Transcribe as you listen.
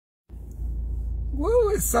Woo,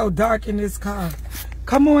 it's so dark in this car.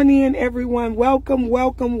 Come on in, everyone. Welcome,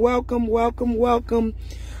 welcome, welcome, welcome, welcome.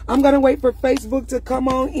 I'm going to wait for Facebook to come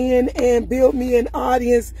on in and build me an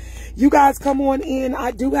audience. You guys come on in.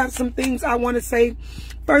 I do have some things I want to say.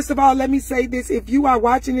 First of all, let me say this. If you are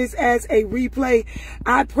watching this as a replay,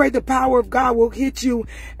 I pray the power of God will hit you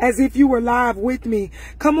as if you were live with me.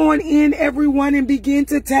 Come on in, everyone, and begin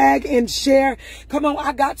to tag and share. Come on,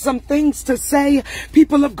 I got some things to say.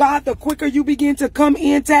 People of God, the quicker you begin to come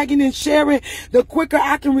in, tagging and sharing, the quicker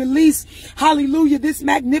I can release, hallelujah, this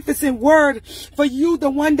magnificent word for you,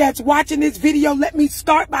 the one that's watching this video. Let me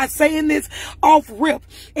start by saying this off rip.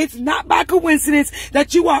 It's not by coincidence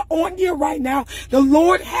that you are on here right now. The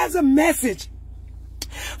Lord has a message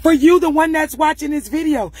for you, the one that's watching this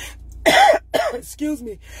video. Excuse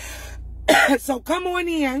me. So come on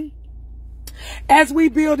in as we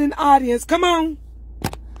build an audience. Come on.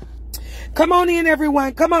 Come on in,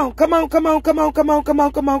 everyone. Come on. Come on. Come on. Come on. Come on. Come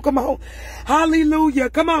on. Come on. Come on.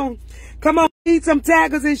 Hallelujah. Come on. Come on. I need some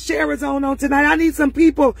taggers and sharers on tonight. I need some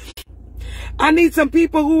people. I need some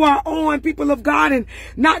people who are on, people of God, and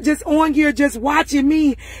not just on here just watching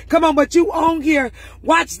me. Come on, but you on here,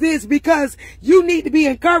 watch this, because you need to be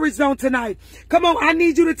encouraged on tonight. Come on, I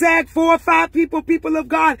need you to tag 4 or 5 people, people of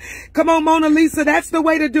God. Come on, Mona Lisa, that's the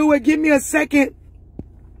way to do it. Give me a second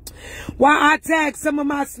while I tag some of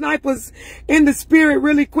my snipers in the spirit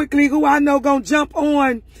really quickly, who I know gonna jump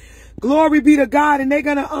on. Glory be to God, and they're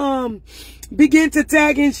gonna begin to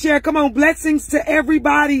tag and share. Come on, blessings to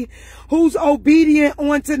everybody who's obedient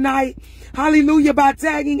on tonight. Hallelujah, by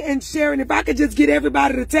tagging and sharing. If I could just get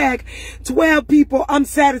everybody to tag 12 people, I'm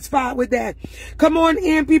satisfied with that. Come on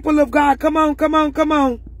in, people of God. Come on, come on, come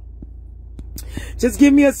on. Just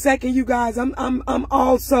give me a second, you guys. I'm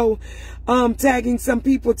also tagging some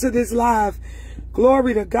people to this live.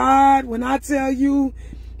 Glory to God. When I tell you,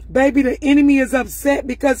 baby, the enemy is upset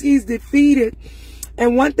because he's defeated.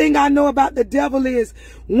 And one thing I know about the devil is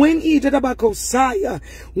when he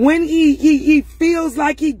feels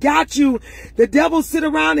like he got you, the devil sit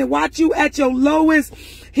around and watch you at your lowest.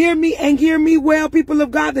 Hear me and hear me well, people of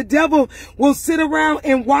God. The devil will sit around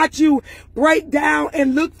and watch you break down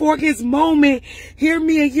and look for his moment. Hear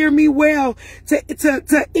me and hear me well,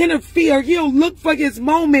 to interfere. He'll look for his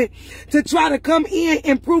moment to try to come in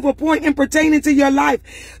and prove a point in pertaining to your life.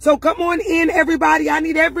 So come on in, everybody. I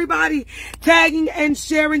need everybody tagging and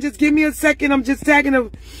sharing. Just give me a second. I'm just tagging a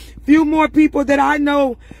few more people that I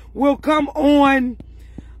know will come on.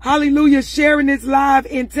 Hallelujah, sharing this live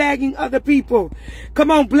and tagging other people. Come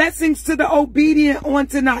on, blessings to the obedient on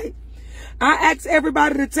tonight. I asked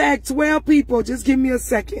everybody to tag 12 people. Just give me a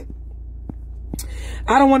second.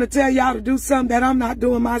 I don't want to tell y'all to do something that I'm not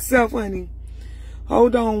doing myself, honey.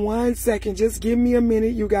 Hold on one second. Just give me a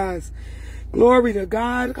minute, you guys. Glory to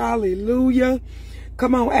God. Hallelujah.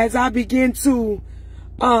 Come on, as I begin to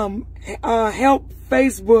help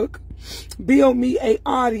Facebook build me an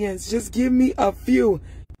audience, just give me a few.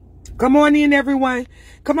 Come on in, everyone.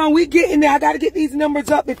 Come on, we get in there. I got to get these numbers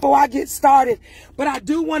up before I get started. But I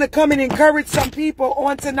do want to come and encourage some people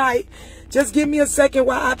on tonight. Just give me a second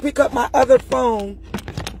while I pick up my other phone.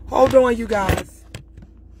 Hold on, you guys.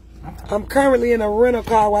 I'm currently in a rental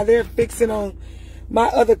car while they're fixing on my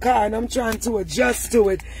other car, and I'm trying to adjust to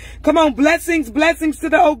it. Come on, blessings, blessings to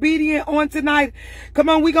the obedient on tonight. Come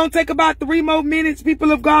on, we're going to take about 3 more minutes,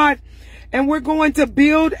 people of God. And we're going to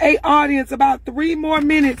build a audience, about 3 more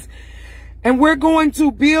minutes. And we're going to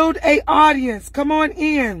build a audience. Come on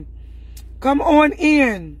in. Come on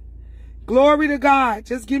in. Glory to God.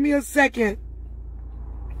 Just give me a second.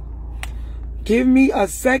 Give me a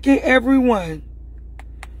second, everyone.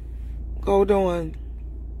 Hold on.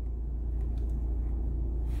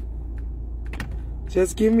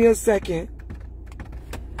 Just give me a second.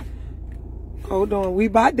 Hold on. We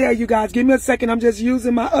about there, you guys. Give me a second. I'm just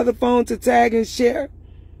using my other phone to tag and share.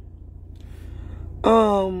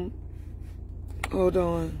 Hold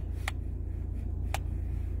on.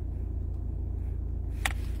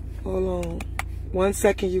 Hold on. 1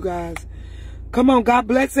 second, you guys. Come on. God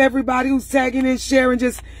bless everybody who's tagging and sharing.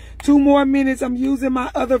 Just 2 more minutes. I'm using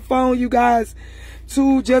my other phone, you guys,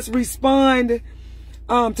 to just respond,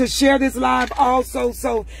 to share this live also.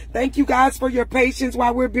 So thank you guys for your patience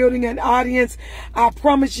while we're building an audience. I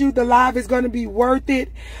promise you the live is going to be worth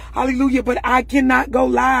it. Hallelujah. But I cannot go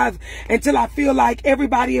live until I feel like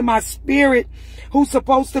everybody in my spirit who's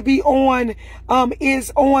supposed to be on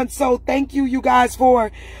is on. So thank you, you guys,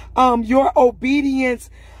 for your obedience.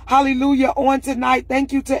 Hallelujah. On tonight.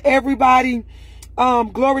 Thank you to everybody.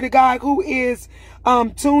 Glory to God who is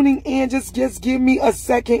tuning in. Just give me a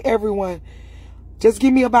second, everyone. Just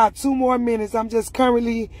give me about 2 more minutes. I'm just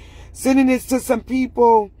currently sending this to some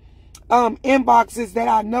people, inboxes that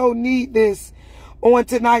I know need this on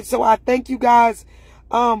tonight. So I thank you guys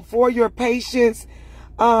for your patience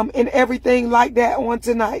and everything like that on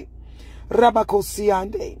tonight.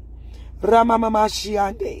 Rabakosiande.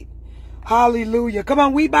 Ramamashiande. Hallelujah. Come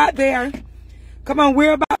on, we about there. Come on,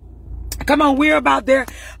 we're about there.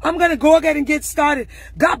 I'm going to go ahead and get started.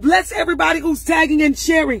 God bless everybody who's tagging and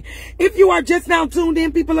sharing. If you are just now tuned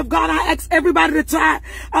in, people of God, I ask everybody to try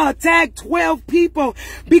tag 12 people,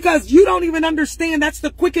 because you don't even understand. That's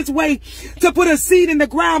the quickest way to put a seed in the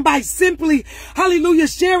ground, by simply, hallelujah,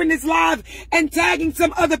 sharing this live and tagging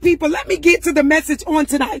some other people. Let me get to the message on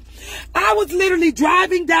tonight. I was literally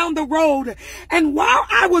driving down the road, and while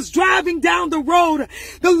I was driving down the road,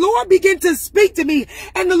 the Lord began to speak to me,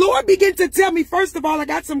 and the Lord began to tell me, first of all, I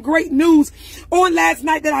got some great news on last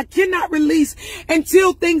night that I cannot release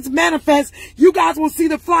until things manifest. You guys will see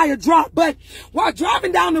the flyer drop. But while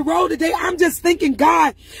driving down the road today, I'm just thanking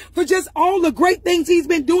God for just all the great things he's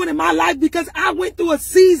been doing in my life, because I went through a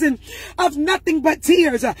season of nothing but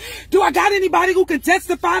tears. Do I got anybody who can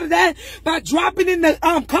testify to that? By dropping in the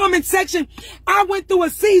comment section, I went through a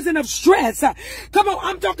season of stress. Come on,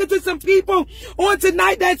 I'm talking to some people on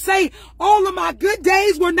tonight that say all of my good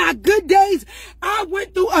days were not good days. I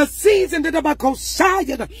went through a season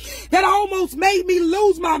that almost made me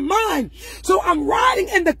lose my mind. So I'm riding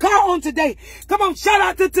in the car on today. Come on, shout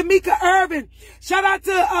out to Tamika Irvin. Shout out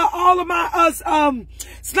to all of my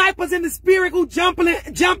snipers in the spirit who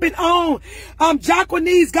jumping on.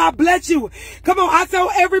 Jacqueline, God bless you. Come on, I tell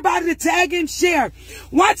everybody to tag and share.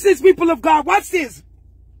 Watch this, people of God. Watch this.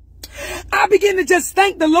 I begin to just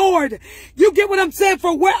thank the Lord. You get what I'm saying,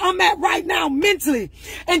 for where I'm at right now mentally.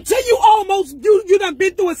 Until you done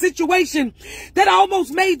been through a situation that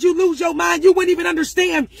almost made you lose your mind, you wouldn't even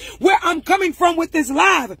understand where I'm coming from with this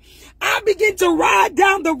live. I begin to ride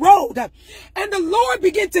down the road, and the Lord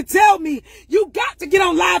began to tell me, you got to get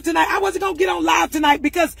on live tonight. I wasn't going to get on live tonight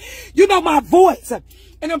because, you know, my voice.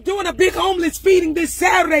 And I'm doing a big homeless feeding this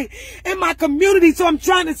Saturday in my community, so I'm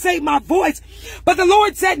trying to save my voice. But the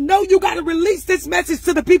Lord said, no, you got to release this message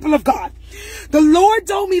to the people of God. The Lord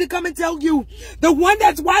told me to come and tell you, the one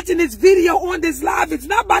that's watching this video on this live, it's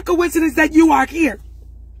not by coincidence that you are here.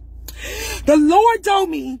 The Lord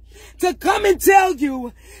told me to come and tell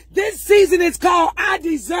you, this season is called I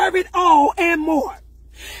Deserve It All and More.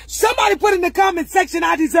 Somebody put in the comment section,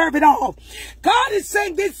 I deserve it all. God is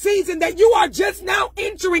saying this season that you are just now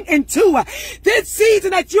entering into, this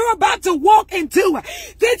season that you're about to walk into,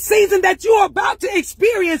 this season that you're about to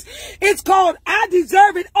experience, it's called I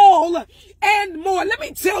Deserve It All and More. Let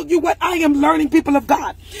me tell you what I am learning, people of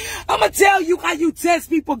God. I'm going to tell you how you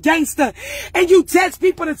test people gangster, and you test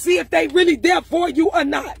people to see if they really there for you or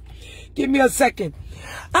not. Give me a second.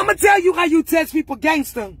 I'm going to tell you how you test people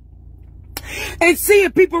gangster and see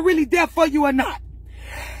if people really there for you or not.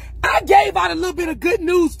 I gave out a little bit of good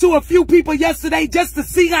news to a few people yesterday just to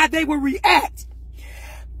see how they would react.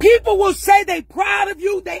 People will say they proud of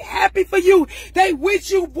you, they happy for you, they wish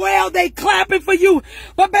you well, they clapping for you.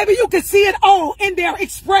 But baby, you can see it all in their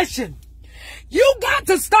expression. You got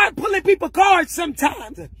to start pulling people cards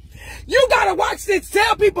sometimes. You got to watch this,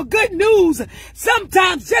 tell people good news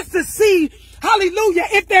sometimes just to see, hallelujah,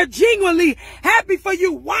 if they're genuinely happy for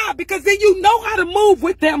you. Why? Because then you know how to move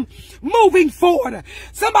with them moving forward.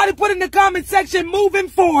 Somebody put in the comment section, moving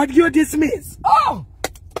forward, you're dismissed. Oh!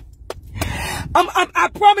 I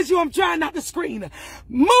promise you I'm trying not to scream.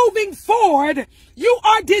 Moving forward, you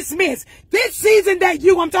are dismissed. This season that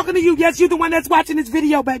I'm talking to you, yes, you're the one that's watching this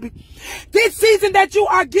video, baby. This season that you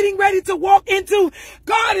are getting ready to walk into,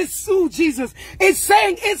 God is, oh, Jesus, is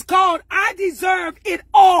saying it's called I Deserve It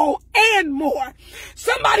All and More.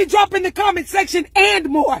 Somebody drop in the comment section, and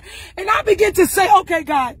more. And I begin to say, okay,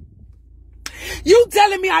 God, you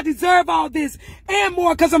telling me I deserve all this and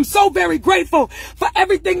more, because I'm so very grateful for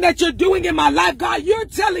everything that you're doing in my life. God, you're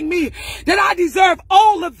telling me that I deserve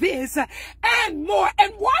all of this and more.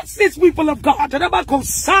 And watch this, people of God.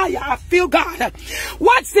 I feel God.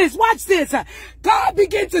 Watch this. Watch this. God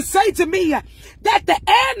began to say to me that the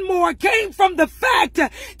and more came from the fact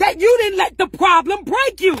that you didn't let the problem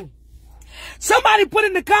break you. Somebody put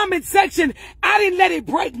in the comment section, I didn't let it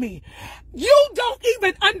break me. You don't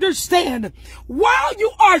even understand. While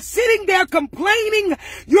you are sitting there complaining,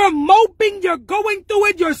 you're moping, you're going through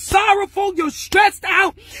it, you're sorrowful, you're stressed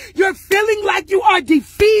out, you're feeling like you are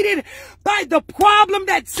defeated. by the problem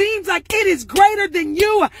that seems like it is greater than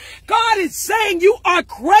you. God is saying you are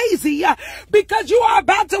crazy because you are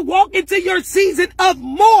about to walk into your season of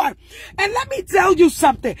more. And let me tell you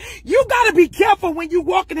something. You got to be careful when you're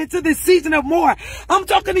walking into this season of more. I'm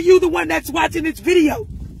talking to you, the one that's watching this video.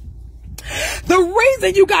 The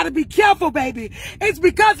reason you got to be careful, baby, is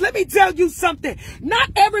because let me tell you something.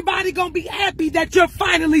 Not everybody going to be happy that you're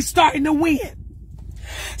finally starting to win.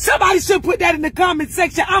 Somebody should put that in the comment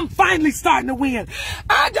section. I'm finally starting to win.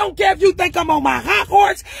 I don't care if you think I'm on my high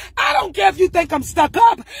horse. I don't care if you think I'm stuck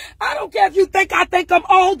up. I don't care if you think I'm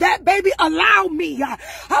all that, baby. Allow me,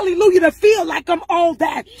 hallelujah, to feel like I'm all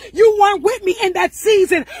that. You weren't with me in that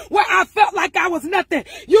season where I felt like I was nothing.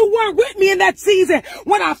 You weren't with me in that season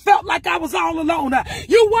when I felt like I was all alone.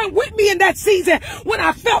 You weren't with me in that season when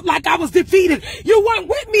I felt like I was defeated. You weren't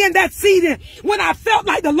with me in that season when I felt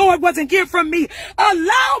like the Lord wasn't here for me.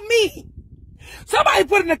 Allow me. Somebody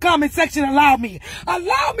put in the comment section, allow me.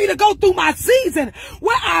 Allow me to go through my season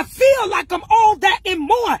where I feel like I'm all that and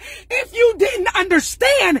more. If you didn't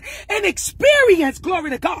understand and experience, glory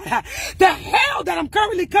to God, the hell that I'm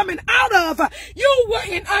currently coming out of, you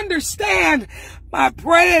wouldn't understand my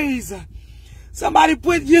praise. Somebody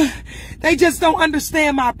put you, they just don't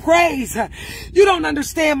understand my praise. You don't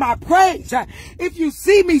understand my praise. If you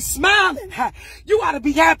see me smiling, you ought to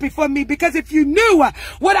be happy for me, because if you knew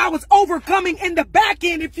what I was overcoming in the back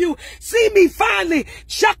end, if you see me finally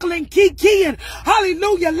chuckling, kikiing,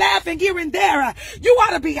 hallelujah, laughing here and there, you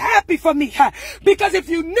ought to be happy for me, because if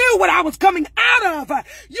you knew what I was coming out of,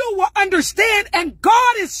 you will understand. And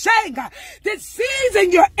God is saying this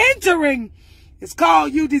season you're entering is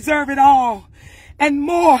called You Deserve It All and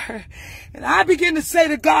More. And I begin to say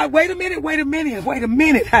to God, wait a minute.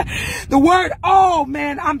 The word all,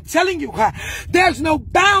 man, I'm telling you, there's no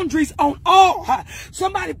boundaries on all.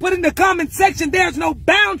 Somebody put in the comment section, there's no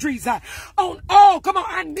boundaries on all. Come on,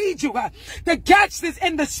 I need you to catch this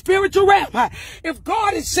in the spiritual realm. If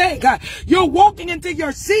God is saying you're walking into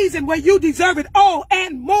your season where you deserve it all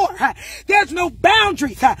and more, there's no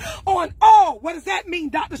boundaries on all. What does that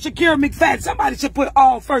mean, Dr. Shakira McFadden? Somebody should put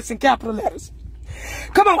all first in capital letters.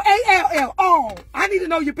 Come on, A-L-L, all. I need to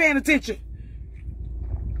know you're paying attention.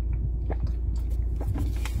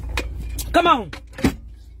 Come on.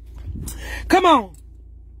 Come on.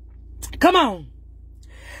 Come on.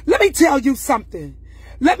 Let me tell you something.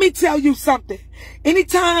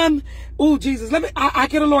 Anytime, oh, Jesus, I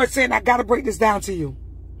get the Lord saying, I got to break this down to you.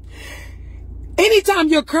 Anytime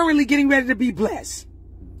you're currently getting ready to be blessed,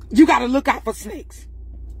 you got to look out for snakes.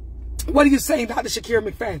 What are you saying, Dr. Shakira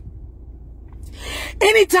McFadden?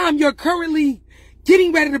 Anytime you're currently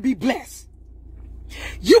getting ready to be blessed,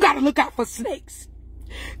 you got to look out for snakes.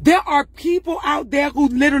 There are people out there who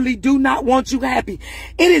literally do not want you happy.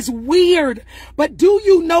 It is weird, but do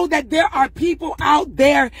you know that there are people out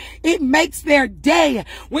there, it makes their day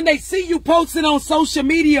when they see you posting on social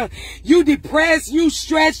media, you depressed, you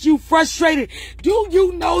stressed, you frustrated. Do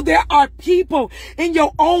you know there are people in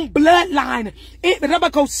your own bloodline, it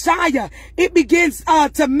begins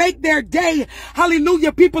to make their day.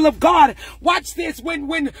 Hallelujah, people of God. Watch this.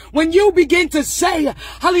 When you begin to say,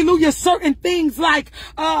 hallelujah, certain things like,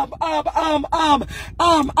 I'm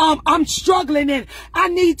struggling and I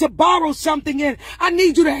need to borrow something and I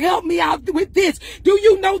need you to help me out with this. Do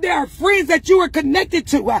you know there are friends that you are connected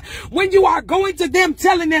to when you are going to them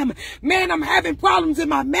telling them, man, I'm having problems in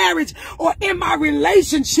my marriage or in my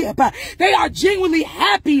relationship. They are genuinely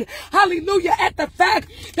happy, hallelujah, at the fact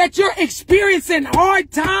that you're experiencing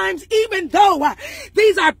hard times, even though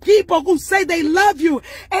these are people who say they love you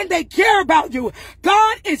and they care about you.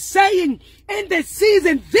 God is saying, in this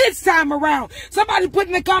season, this time around, somebody put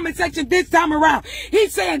in the comment section, this time around.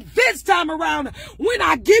 He's saying this time around, when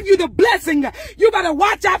I give you the blessing, you better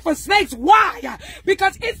watch out for snakes. Why?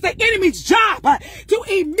 Because it's the enemy's job to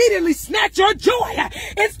immediately snatch your joy.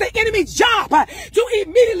 It's the enemy's job to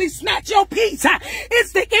immediately snatch your peace.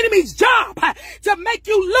 It's the enemy's job to make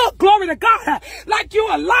you look, glory to God, like you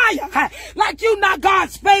a liar, like you not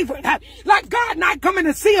God's favorite, like God not coming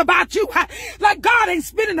to see about you, like God ain't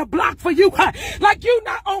spinning a block for you, like you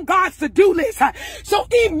not on God's to-do list. So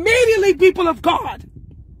immediately, people of God,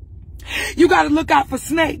 you got to look out for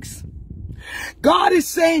snakes. God is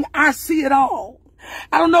saying, I see it all.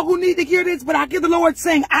 I don't know who need to hear this, but I hear the Lord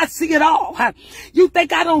saying, I see it all. You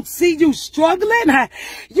think I don't see you struggling?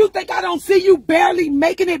 You think I don't see you barely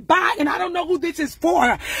making it by? And I don't know who this is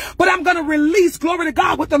for, but I'm going to release, glory to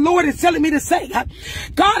God, what the Lord is telling me to say.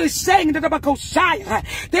 God is saying that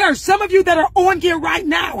there are some of you that are on here right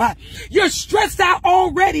now. You're stressed out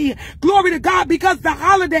already, glory to God, because the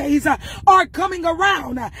holidays are coming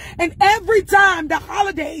around. And every time the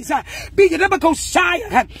holidays begin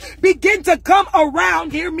to come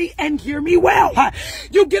around, hear me and hear me well,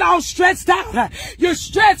 you get all stressed out. You're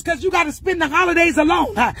stressed because you got to spend the holidays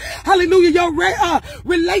alone. Hallelujah. Your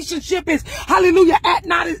relationship is, hallelujah,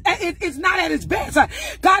 it's not at its best.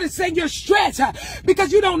 God is saying you're stressed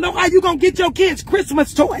because you don't know how you're going to get your kids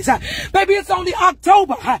Christmas toys. Baby, it's only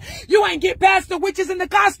October. You ain't get past the witches in the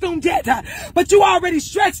costume yet, but you already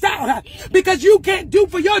stressed out because you can't do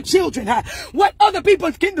for your children what other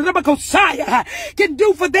people can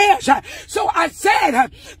do for theirs. So I said,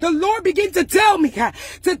 the Lord began to tell me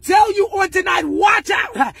to tell you on tonight, watch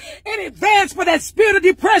out in advance for that spirit of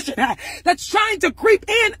depression that's trying to creep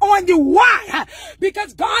in on you. Why?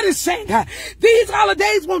 Because God is saying these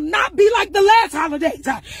holidays will not be like the last holidays.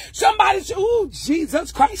 Somebody should, oh,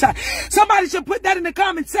 Jesus Christ. Somebody should put that in the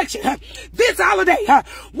comment section. This holiday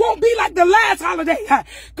won't be like the last holiday.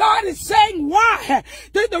 God is saying why?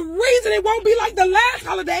 The reason it won't be like the last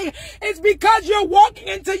holiday is because you're walking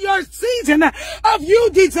into your season of you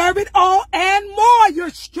deserve it all and more. You're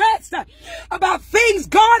stressed about things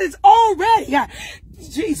God is already,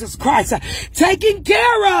 Jesus Christ, taking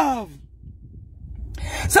care of.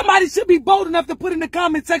 Somebody should be bold enough to put in the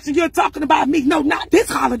comment section, you're talking about me. No, not this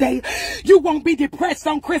holiday. You won't be depressed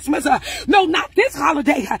on Christmas. No, not this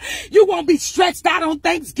holiday. You won't be stretched out on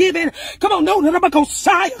Thanksgiving. Come on, no,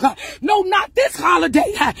 not this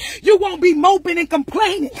holiday. You won't be moping and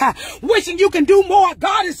complaining, wishing you can do more.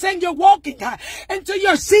 God is saying you're walking into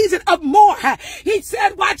your season of more. He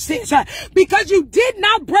said, watch this, because you did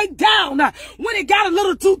not break down when it got a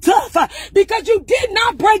little too tough, because you did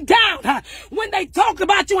not break down when they talked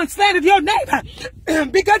about you and slandered your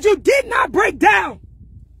name, because you did not break down.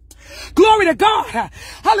 Glory to God.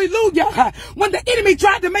 Hallelujah. When the enemy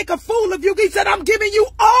tried to make a fool of you, he said, I'm giving you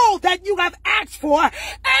all that you have asked for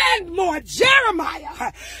and more.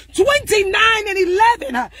 Jeremiah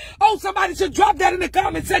 29:11. Oh, somebody should drop that in the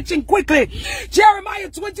comment section quickly. Jeremiah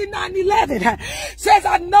 29:11 says,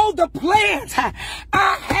 I know the plans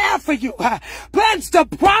I have for you. Plans to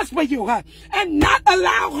prosper you and not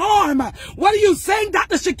allow harm. What are you saying,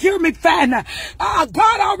 Dr. Shakir McFadden?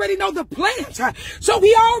 God already knows the plans. So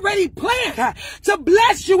he already planned to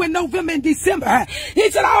bless you in November and December. He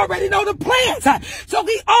said, I already know the plans. So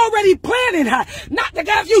he already planning not to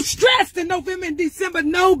have you stressed in November and December.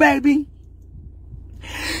 No, baby.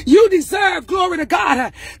 You deserve, glory to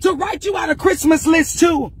God, to write you out a Christmas list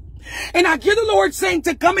too. And I hear the Lord saying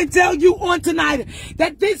to come and tell you on tonight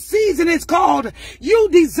that this season is called You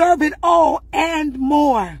Deserve It All and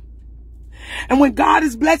More. And when God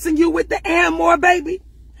is blessing you with the and more, baby,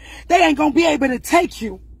 they ain't going to be able to take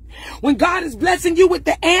you. When God is blessing you with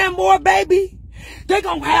the and more, baby, they're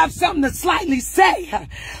going to have something to slightly say.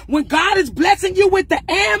 When God is blessing you with the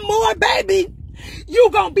and more, baby, you're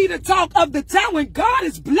going to be the talk of the town. When God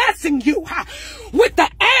is blessing you with the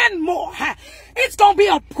and more, it's going to be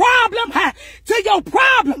a problem to your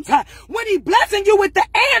problems. When he's blessing you with the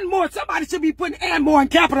and more, somebody should be putting and more in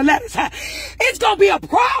capital letters. It's going to be a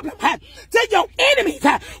problem to your enemies.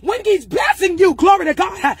 When he's blessing you, glory to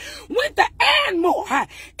God, with the and more,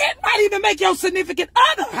 it might even make your significant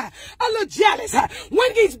other a little jealous.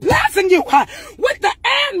 When he's blessing you with the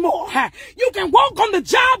and more, you can walk on the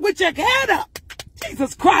job with your head up.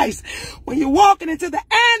 Jesus Christ, when you're walking into the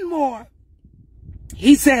and more,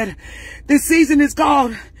 he said, this season is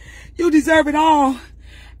called You Deserve It All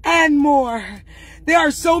and More. There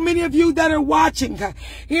are so many of you that are watching.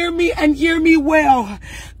 Hear me and hear me well.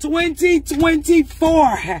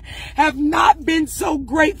 2024 have not been so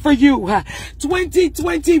great for you.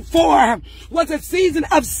 2024 was a season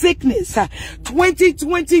of sickness.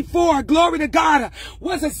 2024, glory to God,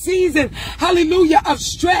 was a season, hallelujah, of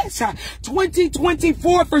stress.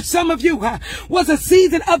 2024 for some of you was a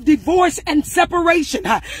season of divorce and separation.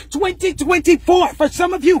 2024 for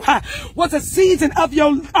some of you was a season of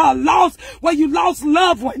your loss, where you lost lost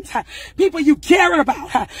loved ones, people you care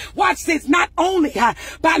about. Watch this, not only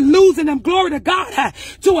by losing them, glory to God,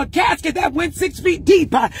 to a casket that went 6 feet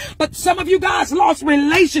deep, but some of you guys lost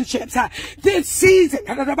relationships this season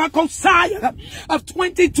of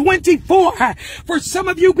 2024. For some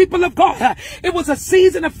of you people of God, it was a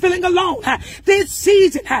season of feeling alone. This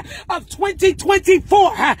season of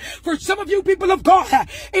 2024, for some of you people of God,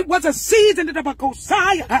 it was a season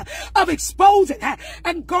of exposing.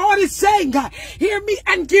 And God is saying, hear me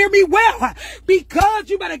and hear me well, because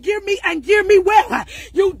you better hear me and hear me well.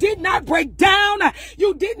 You did not break down.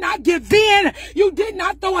 You did not give in. You did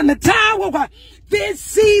not throw in the towel. This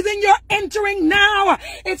season you're entering now,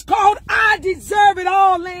 it's called I Deserve It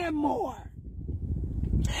All and More.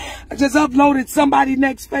 I just uploaded somebody's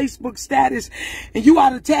next Facebook status, and you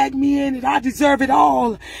ought to tag me in it. I deserve it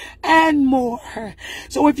all and more.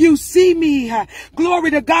 So if you see me,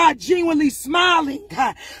 glory to God, genuinely smiling,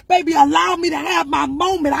 baby, allow me to have my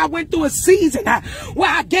moment. I went through a season where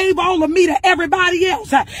I gave all of me to everybody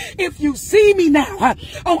else. If you see me now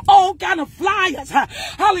on all kind of flyers,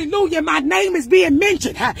 hallelujah, my name is being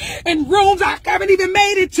mentioned in rooms I haven't even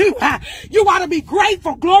made it to. You ought to be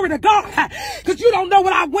grateful, glory to God, because you don't know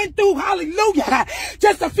what I went through, hallelujah,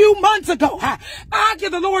 just a few months ago. I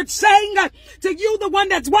hear the Lord saying to you, the one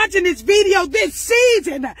that's watching this video, this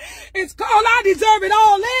season, it's called I Deserve It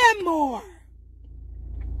All and More.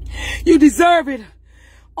 You deserve it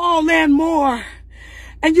all and more.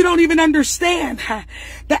 And you don't even understand.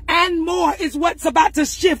 The and more is what's about to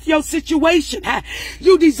shift your situation.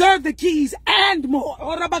 You deserve the keys and more.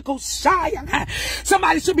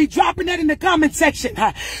 Somebody should be dropping that in the comment section.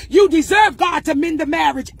 You deserve God to mend the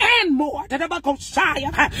marriage and more.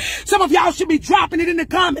 Some of y'all should be dropping it in the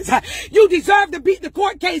comments. You deserve to beat the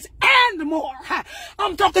court case and more.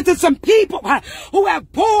 I'm talking to some people who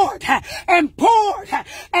have poured and poured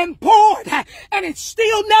and poured, and it's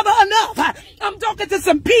still never enough. I'm talking to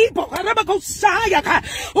some people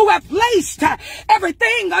who have placed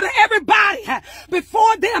everything or everybody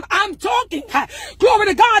before them. I'm talking, glory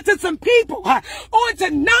to God, to some people on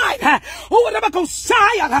tonight who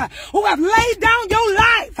have laid down your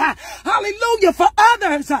life, hallelujah, for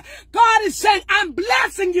others. God is saying, I'm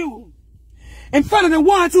blessing you in front of the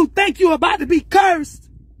ones who think you're about to be cursed.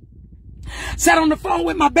 Sat on the phone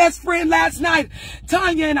with my best friend last night,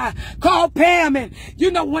 Tanya, and I called Pam, and you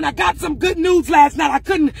know, when I got some good news last night, I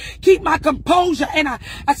couldn't keep my composure, and I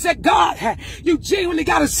said, God, you genuinely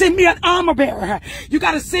got to send me an armor bearer. You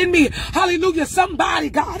got to send me, hallelujah, somebody,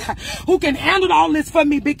 God, who can handle all this for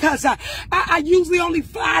me, because I usually only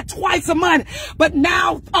fly twice a month, but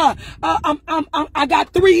now I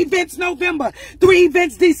got 3 events November, 3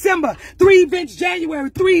 events December, 3 events January,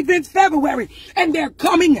 3 events February, and they're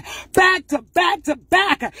coming back to back to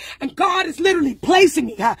back. And God is literally placing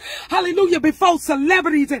me, hallelujah, before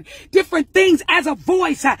celebrities and different things as a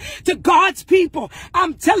voice to God's people.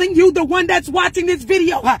 I'm telling you, the one that's watching this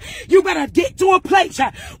video, you better get to a place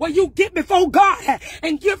where you get before God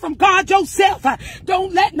and hear from God yourself.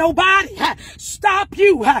 Don't let nobody stop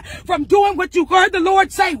you from doing what you heard the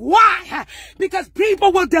Lord say. Why? Because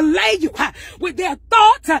people will delay you with their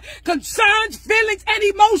thoughts, concerns, feelings, and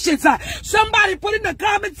emotions. Somebody put in the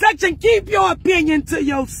comment section, keep your opinion to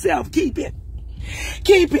yourself. Keep it.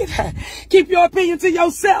 Keep it. Keep your opinion to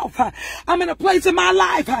yourself. I'm in a place in my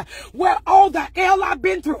life where all the hell I've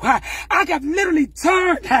been through, I have literally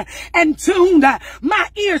turned and tuned my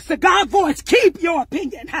ears to God's voice. Keep your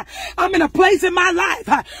opinion. I'm in a place in my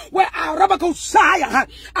life where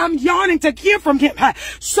I'm yearning to hear from him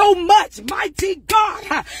so much. Mighty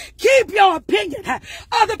God, keep your opinion.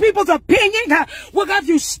 Other people's opinion will have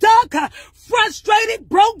you stuck, frustrated,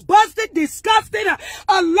 broke, busted, disgusted,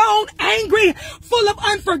 alone, angry, full of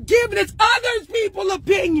unforgiveness. Others people's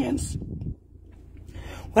opinions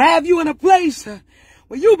will have you in a place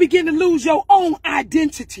where you begin to lose your own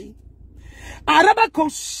identity.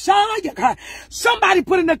 Somebody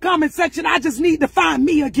put in the comment section, I just need to find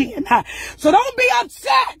me again. So don't be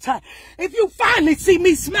upset if you finally see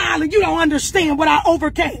me smiling. You don't understand what I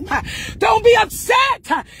overcame. Don't be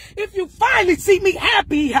upset if you finally see me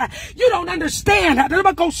happy. You don't understand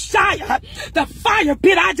the fire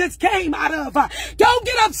pit I just came out of. Don't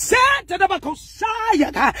get upset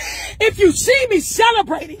if you see me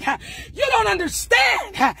celebrating. You don't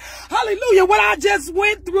understand, hallelujah, what I just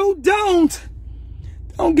went through. Don't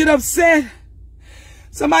get upset.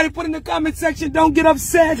 Somebody put in the comment section, don't get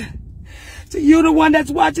upset. To you, the one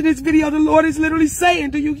that's watching this video, the Lord is literally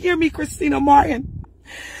saying, do you hear me, Christina Martin?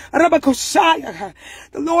 The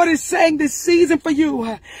Lord is saying this season for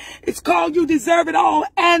you, it's called you deserve it all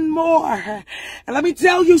and more. And let me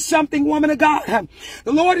tell you something, woman of God.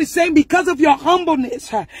 The Lord is saying because of your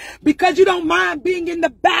humbleness, because you don't mind being in the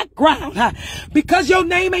background, because your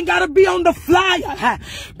name ain't got to be on the flyer,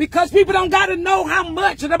 because people don't got to know how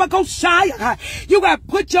much, you got to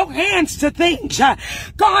put your hands to things.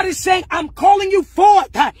 God is saying, I'm calling you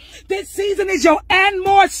forth. This season is your and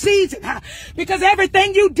more season, because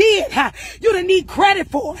everything you did, you didn't need credit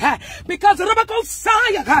for, because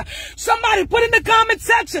somebody put in the comment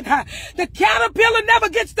section, the caterpillar never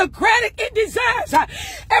gets the credit it deserves.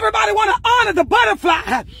 Everybody want to honor the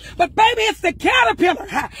butterfly, but baby, it's the caterpillar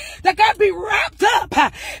that got to be wrapped up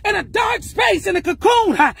in a dark space in a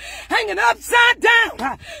cocoon, hanging upside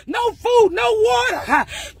down, no food, no water,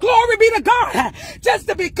 glory be to God, just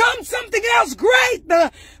to become something else great.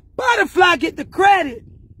 The butterfly get the credit.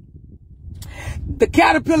 The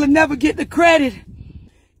caterpillar never get the credit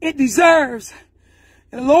it deserves.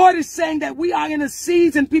 And the Lord is saying that we are in a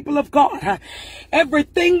season, people of God.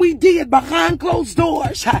 Everything we did behind closed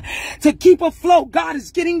doors to keep afloat, God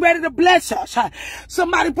is getting ready to bless us.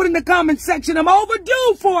 Somebody put in the comment section, I'm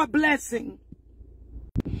overdue for a blessing.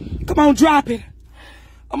 Come on, drop it.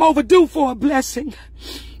 I'm overdue for a blessing.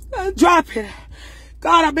 Drop it.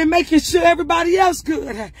 God, I've been making sure everybody else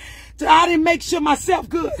good. I didn't make sure myself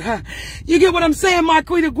good. You get what I'm saying,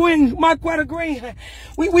 Marquetta Green?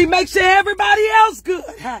 We make sure everybody else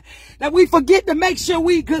good. That we forget to make sure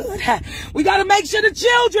we good. We got to make sure the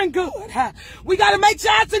children good. We got to make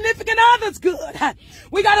sure our significant others good.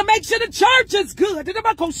 We got to make sure the church is good. We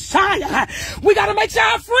got to make sure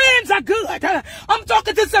our friends are good. I'm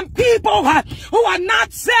talking to some people who are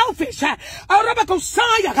not selfish. I'm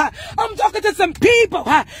talking to some people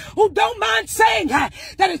who don't mind saying that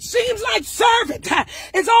it seems like servant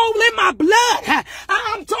is all in my blood.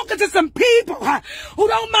 I'm talking to some people who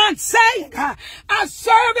don't mind saying I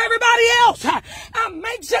serve everybody else. I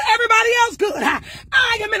make sure everybody else good.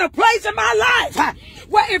 I am in a place in my life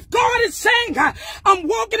where if God is saying I'm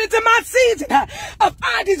walking into my season of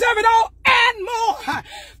I deserve it all and more,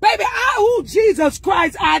 baby, Jesus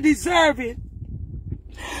Christ, I deserve it.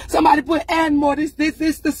 Somebody put and more. This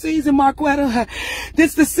the season, Marquetta.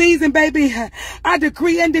 This the season, baby. I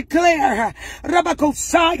decree and declare,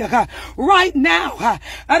 right now,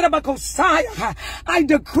 I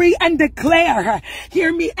decree and declare,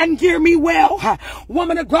 hear me and hear me well,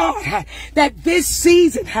 woman of God, that this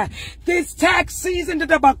season, this tax season,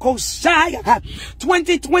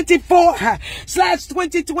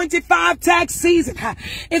 2024/2025 tax season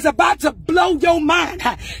is about to blow your mind.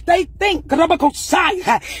 They think,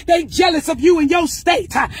 they jealous of you in your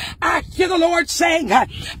state. I hear the Lord saying, I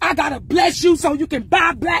gotta bless you so you can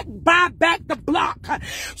buy back the block.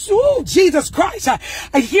 So, Jesus Christ,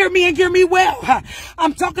 hear me and hear me well.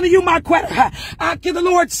 I'm talking to you, Marquetta. I hear the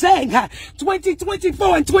Lord saying,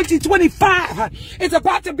 2024 and 2025 is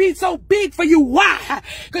about to be so big for you. Why?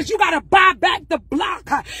 Because you gotta buy back the block.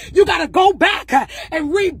 You gotta go back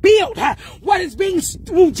and rebuild what is being,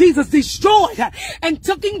 Jesus, destroyed and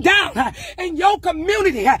taken down in your community.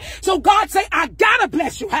 So God say, I gotta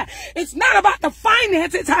bless you. It's not about the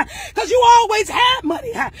finances, because you always had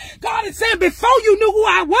money. God is saying, before you knew who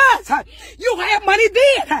I was, you had money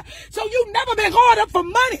then. So you never been hard up for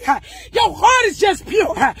money. Your heart is just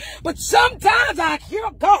pure. But sometimes I hear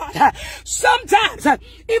God. Sometimes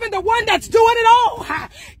even the one that's doing it all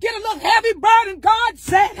get a little heavy burden. God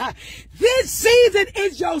said, this season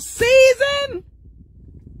is your season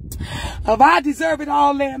of I deserve it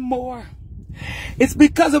all and more. It's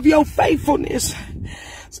because of your faithfulness.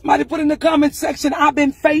 Somebody put in the comment section, I've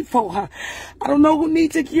been faithful. I don't know who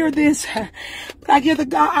needs to hear this, but I hear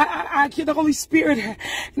I hear the Holy Spirit,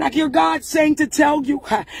 and I hear God saying to tell you,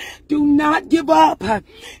 do not give up.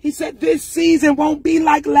 He said this season won't be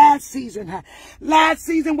like last season. Last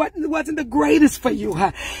season wasn't the greatest for you.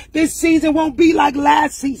 This season won't be like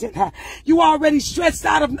last season. You already stressed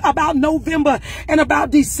out about November and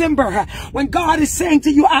about December, when God is saying to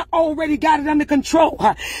you, I already got it under control.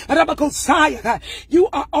 You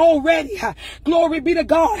are already, glory be to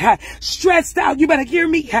God, stressed out. You better hear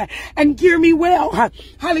me and hear me well.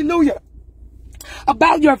 Hallelujah.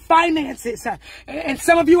 About your finances. And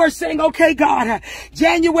some of you are saying, okay, God,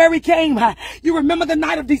 January came. You remember the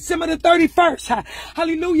night of December the 31st.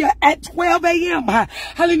 Hallelujah. At 12 a.m.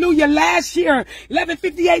 Hallelujah. Last year,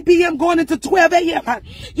 11:58 p.m. going into 12 a.m.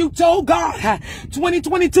 You told God,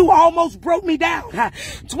 2022 almost broke me down.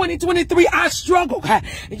 2023, I struggled.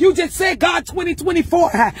 You just said, God,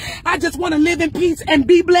 2024, I just want to live in peace and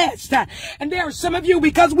be blessed. And there are some of you,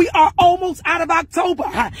 because we are almost out of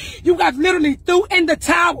October, you got literally threw in the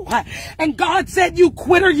towel. And God said, you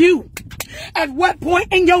quitter, you. At what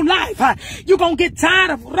point in your life you're going to get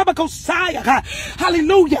tired of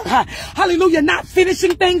hallelujah, hallelujah, not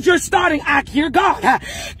finishing things you're starting? I hear God.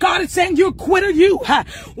 God is saying, you're a quitter, you. At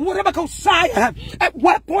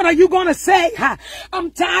what point are you going to say,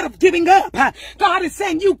 I'm tired of giving up? God is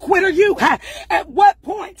saying, you quitter, you. At what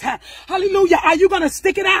point, hallelujah, are you going to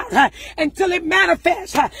stick it out until it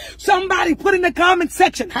manifests? Somebody put in the comment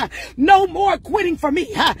section, no more quitting for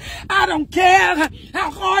me. I don't care how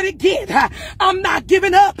hard it gets. I'm not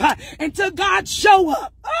giving up until God show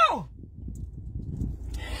up. Oh,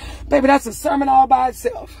 baby, that's a sermon all by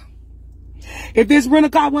itself. If this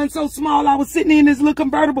rental car wasn't so small, I was sitting in this little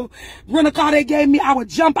convertible rental car they gave me, I would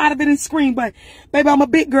jump out of it and scream. But baby, I'm a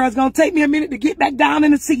big girl. It's going to take me a minute to get back down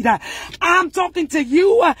in the seat. I'm talking to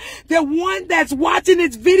you, the one that's watching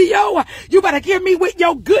this video. You better hear me with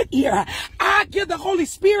your good ear. I hear the Holy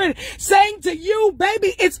Spirit saying to you,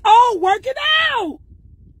 baby, it's all working out.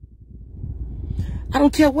 I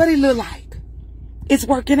don't care what it look like. It's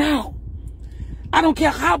working out. I don't care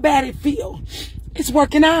how bad it feels. It's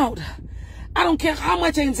working out. I don't care how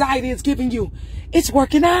much anxiety it's giving you. It's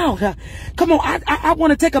working out. Come on, I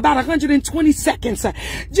want to take about 120 seconds,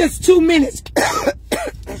 just 2 minutes,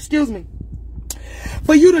 excuse me,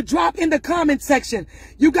 for you to drop in the comment section.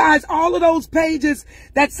 You guys, all of those pages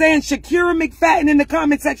that's saying Shakira McFadden in the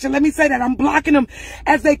comment section, let me say that I'm blocking them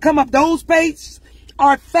as they come up. Those pages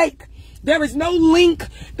are fake. There is no link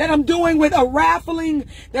that I'm doing with a raffling.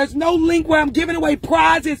 There's no link where I'm giving away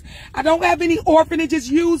prizes. I don't have any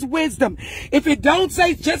orphanages. Use wisdom. If it don't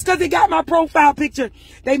say, just because it got my profile picture,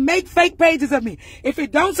 they make fake pages of me. If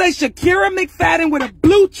it don't say Shakira McFadden with a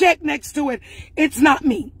blue check next to it, it's not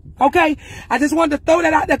me. Okay? I just wanted to throw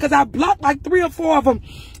that out there because I blocked like 3 or 4 of them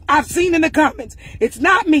I've seen in the comments. It's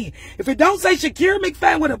not me. If it don't say Shakira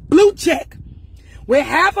McFadden with a blue check with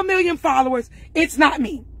 500,000 followers, it's not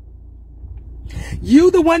me.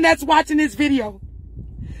 You, the one that's watching this video,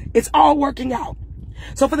 it's all working out.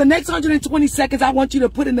 So for the next 120 seconds, I want you to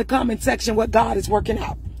put in the comment section what God is working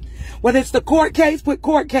out. Whether it's the court case, put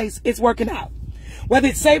court case, it's working out. Whether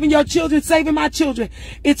it's saving your children, saving my children,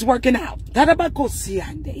 it's working out.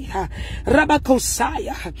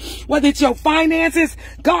 Whether it's your finances,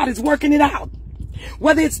 God is working it out.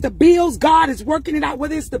 Whether it's the bills, God is working it out.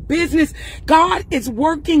 Whether it's the business, God is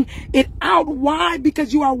working it out. Why?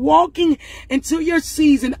 Because you are walking into your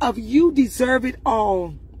season of you deserve it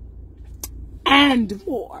all and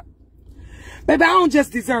more. Baby, I don't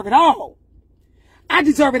just deserve it all. I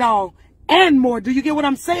deserve it all and more. Do you get what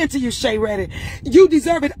I'm saying to you, Shay Reddy? You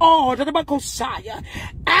deserve it all and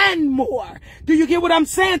more. Do you get what I'm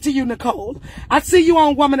saying to you, Nicole? I see you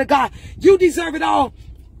on Woman of God. You deserve it all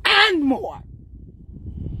and more.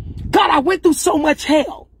 God, I went through so much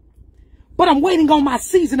hell, but I'm waiting on my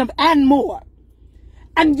season of and more.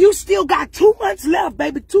 And you still got 2 months left,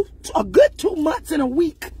 baby. A good 2 months and a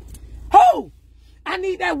week. Oh, I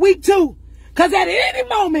need that week too. Because at any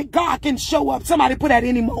moment, God can show up. Somebody put at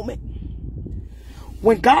any moment.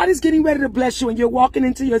 When God is getting ready to bless you and you're walking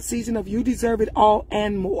into your season of you deserve it all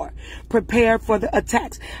and more, prepare for the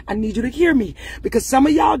attacks. I need you to hear me because some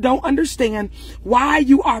of y'all don't understand why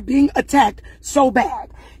you are being attacked so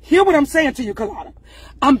bad. Hear what I'm saying to you, Kalana.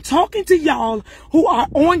 I'm talking to y'all who are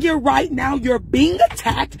on here right now. You're being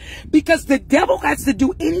attacked because the devil has to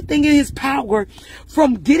do anything in his power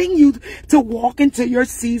from getting you to walk into your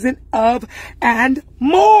season of and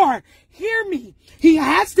more. Hear me. He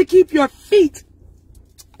has to keep your feet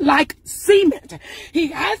like cement. He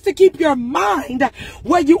has to keep your mind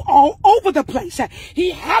where you all over the place. He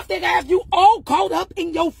has to have you all caught up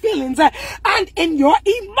in your feelings and in your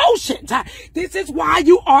emotions. This is why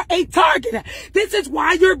you are a target. This is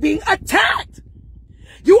why you're being attacked.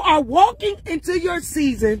 You are walking into your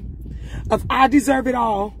season of I deserve it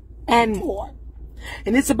all and more.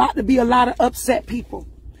 And it's about to be a lot of upset people.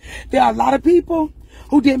 There are a lot of people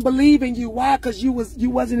who didn't believe in you. Why? Because you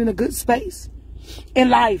wasn't in a good space in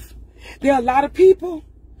life. There are a lot of people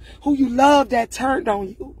who you love that turned on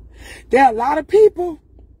you. There are a lot of people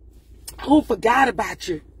who forgot about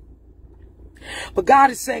you. But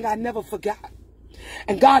God is saying, I never forgot.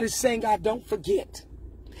 And God is saying, I don't forget.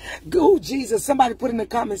 Oh, Jesus, somebody put in the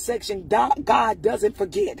comment section, God doesn't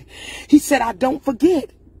forget. He said, I don't forget.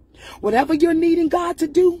 Whatever you're needing God to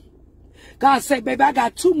do, God said, baby, I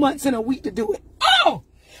got 2 months and a week to do it. Oh!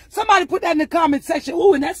 Somebody put that in the comment section.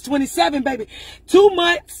 Ooh, and that's 27, baby. 2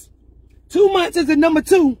 months. 2 months is the number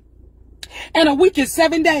 2. And a week is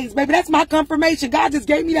 7 days, baby. That's my confirmation. God just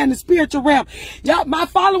gave me that in the spiritual realm. Y'all, my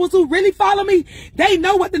followers who really follow me, they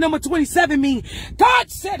know what the number 27 means. God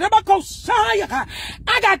said, I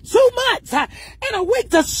got 2 months and a week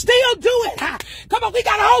to still do it. Come on, we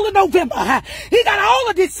got all of November. He got all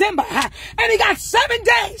of December. And he got 7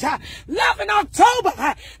 days left in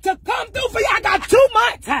October to come through for you. I got 2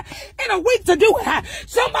 months and a week to do it.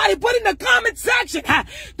 Somebody put in the comment section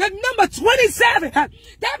the number 27.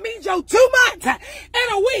 That means your 2 months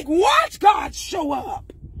in a week. Watch God show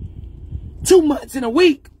up. 2 months in a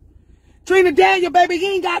week. Trina Daniel, baby,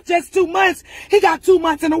 he ain't got just 2 months. He got 2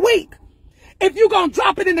 months in a week. If you gonna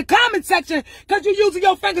drop it in the comment section because you're using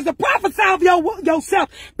your fingers to prophesy of yourself,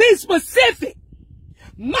 be specific.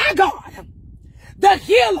 My God, the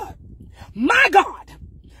healer. My God,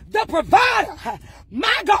 the provider.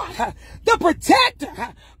 My God, the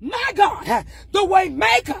protector. My God, the way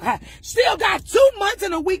maker. Still got 2 months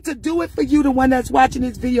and a week to do it for you, the one that's watching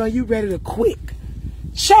this video, and you ready to quit.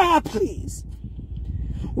 Child, please.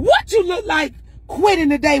 What you look like quitting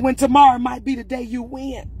today when tomorrow might be the day you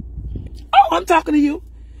win? Oh, I'm talking to you.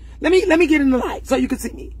 Let me get in the light so you can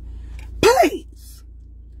see me. Please.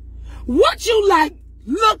 What you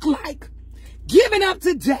look like giving up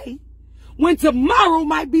today when tomorrow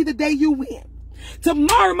might be the day you win.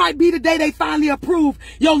 Tomorrow might be the day they finally approve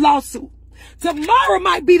your lawsuit. Tomorrow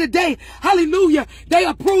might be the day, hallelujah, they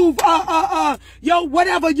approve your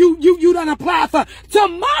whatever you done apply for.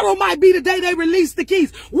 Tomorrow might be the day they release the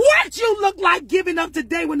keys. What you look like giving up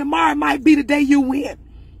today when tomorrow might be the day you win.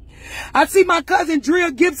 I see my cousin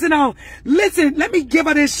Drea Gibson on. Listen, let me give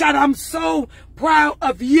her this shout out. I'm so proud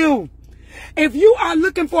of you. If you are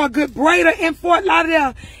looking for a good braider in Fort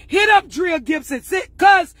Lauderdale, hit up Drea Gibson.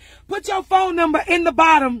 Cuz, put your phone number in the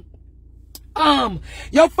bottom.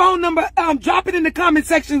 Your phone number, drop it in the comment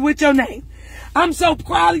section with your name. I'm so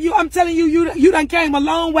proud of you. I'm telling you, you done came a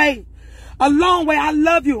long way. A long way. I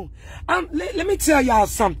love you. Let me tell y'all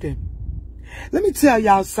something. Let me tell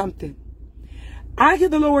y'all something. I hear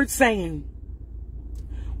the Lord saying,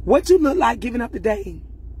 what you look like giving up today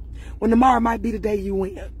when tomorrow might be the day you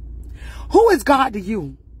win. Who is God to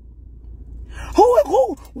you?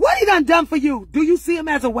 What he done for you? Do you see him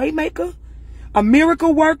as a way maker? A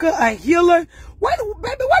miracle worker? A healer? What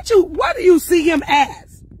do you see him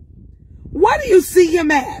as? What do you see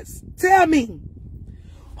him as? Tell me.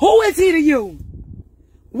 Who is he to you?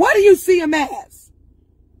 What do you see him as?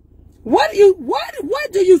 What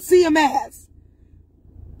do you see him as?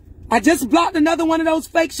 I just blocked another one of those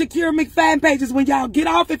fake Shakira McFadden pages. When y'all get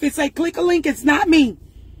off, if it say click a link, it's not me.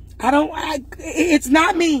 It's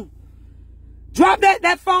not me. Drop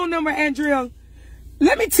that phone number, Andrea.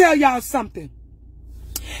 Let me tell y'all something.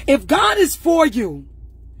 If God is for you,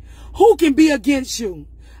 who can be against you?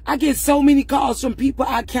 I get so many calls from people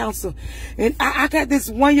I counsel. And I got this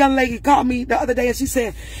one young lady called me the other day and she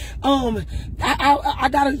said, I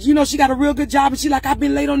got she got a real good job. And she like, I've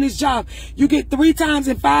been late on this job. You get 3 times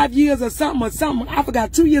in 5 years or something. I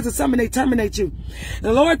forgot 2 years or something. They terminate you.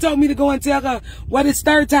 The Lord told me to go and tell her what it's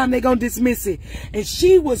 3rd time they going to dismiss it. And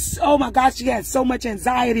she was, oh my God, she had so much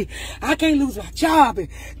anxiety. I can't lose my job. And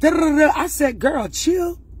I said, girl,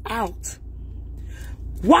 chill out.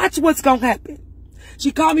 Watch what's going to happen.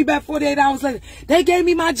 She called me back 48 hours later. They gave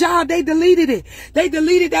me my job. They deleted it. They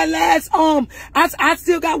deleted that last, I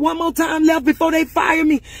still got one more time left before they fire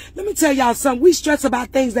me. Let me tell y'all something. We stress about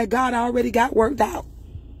things that God already got worked out.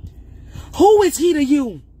 Who is he to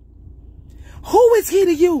you? Who is he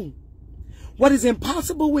to you? What is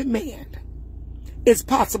impossible with man is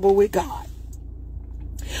possible with God.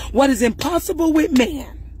 What is impossible with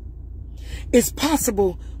man is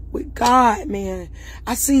possible with God, man.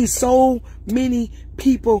 I seen so many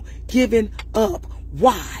people giving up.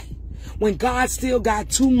 Why? When God still got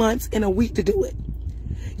 2 months and a week to do it.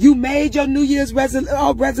 You made your New Year's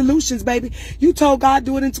resolutions, baby. You told God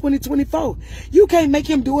do it in 2024. You can't make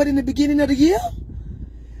him do it in the beginning of the year.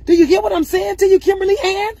 Do you get what I'm saying to you, Kimberly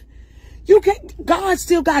Ann? You can't. God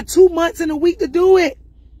still got 2 months and a week to do it.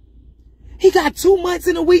 He got 2 months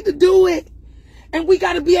and a week to do it. And we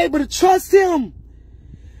got to be able to trust him.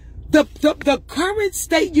 The current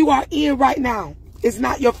state you are in right now is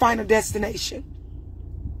not your final destination.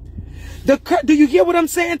 Do you hear what I'm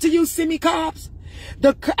saying to you, Simi Cobbs?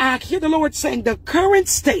 I hear the Lord saying the current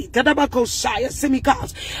state, Simi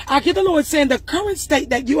Cobbs. I hear the Lord saying the current state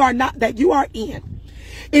that you are in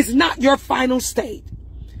is not your final state.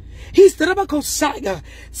 He stood up a Kosaya.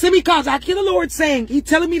 Because I hear the Lord saying, He's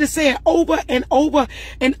telling me to say it over and over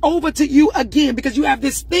and over to you again, because you have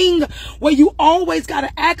this thing where you always got to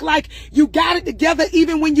act like you got it together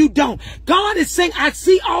even when you don't. God is saying, I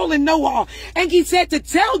see all and know all. And He said to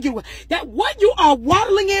tell you that what you are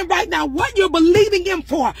waddling in right now, what you're believing Him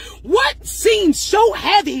for, what seems so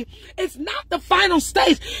heavy, it's not the final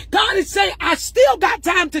stage. God is saying, I still got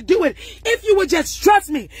time to do it if you would just trust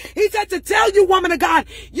me. He said to tell you, woman of God,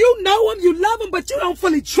 you know Him, you love Him, but you don't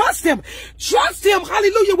fully trust Him. Trust Him,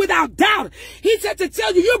 hallelujah, without doubt. He said to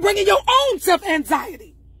tell you, you're bringing your own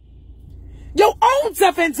self-anxiety. Your own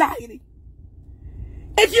self-anxiety.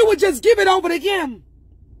 If you would just give it over to Him.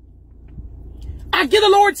 I hear the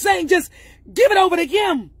Lord saying, just give it over to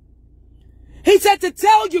Him. He said to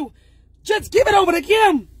tell you, just give it over to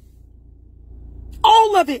Him.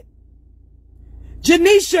 All of it.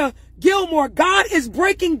 Janisha Gilmore, God is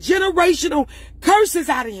breaking generational curses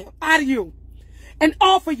out of you and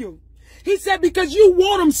off of you. He said, because you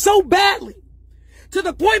want Him so badly, to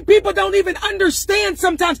the point people don't even understand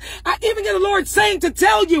sometimes. I even get the Lord saying to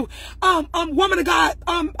tell you, woman of God,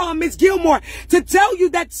 Miss Gilmore, to tell you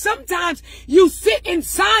that sometimes you sit in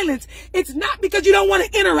silence. It's not because you don't want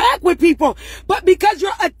to interact with people, but because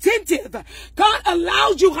you're attentive. God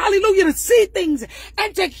allows you, hallelujah, to see things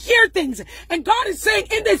and to hear things. And God is saying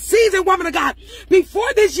in this season, woman of God,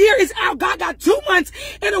 before this year is out, God got 2 months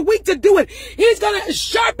and a week to do it. He's going to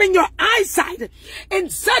sharpen your eyesight in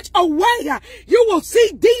such a way you will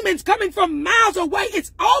see demons coming from miles away.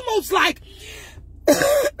 It's almost like,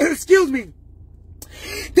 excuse me,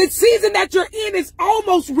 the season that you're in is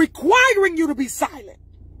almost requiring you to be silent.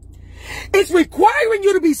 It's requiring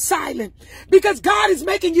you to be silent because God is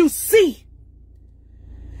making you see.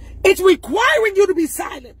 It's requiring you to be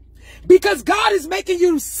silent because God is making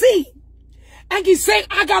you see. And He's saying,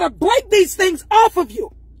 I got to break these things off of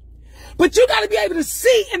you. But you got to be able to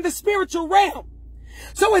see in the spiritual realm.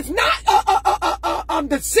 So it's not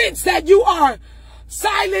the sense that you are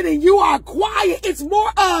silent and you are quiet. It's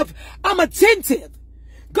more of, I'm attentive.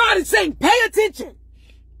 God is saying, pay attention.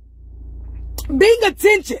 Being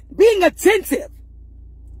attentive.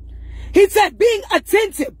 He said, being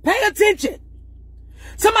attentive, pay attention.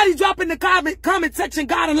 Somebody drop in the comment section,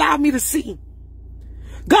 God allowed me to see.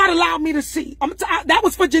 God allowed me to see. That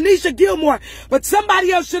was for Janisha Gilmore, but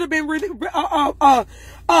somebody else should have been really,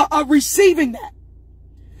 receiving that.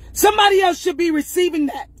 Somebody else should be receiving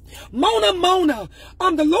that. Mona,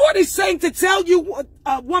 the Lord is saying to tell you,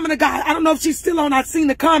 woman of God, I don't know if she's still on. I seen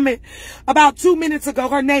the comment about 2 minutes ago,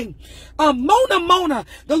 her name. Mona,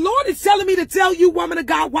 the Lord is telling me to tell you, woman of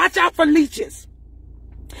God, watch out for leeches.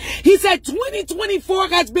 He said 2024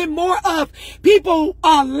 has been more of people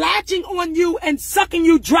latching on you and sucking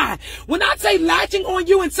you dry. When I say latching on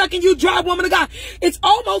you and sucking you dry, woman of God, it's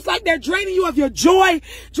almost like they're draining you of your joy,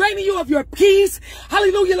 draining you of your peace.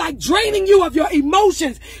 Hallelujah, like draining you of your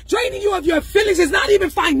emotions, draining you of your feelings. It's not even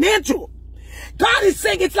financial. God is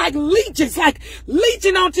saying it's like leeches, like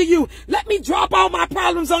leeching onto you. Let me drop all my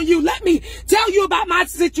problems on you. Let me tell you about my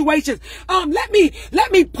situations. Let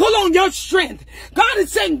me pull on your strength. God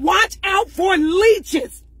is saying, watch out for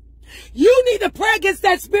leeches. You need to pray against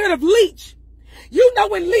that spirit of leech. You know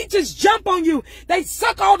when leeches jump on you, they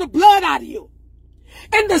suck all the blood out of you.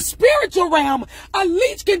 In the spiritual realm, a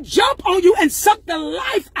leech can jump on you and suck the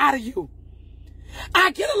life out of you. I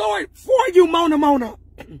get the Lord for you, Mona.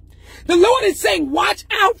 The Lord is saying, watch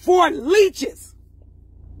out for leeches.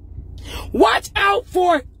 Watch out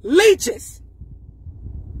for leeches.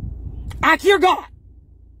 I hear God.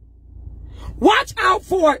 Watch out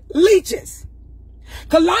for leeches.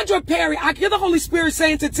 Kalandra Perry, I hear the Holy Spirit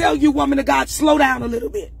saying to tell you, woman of God, slow down a little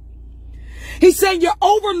bit. He's saying you're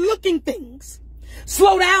overlooking things.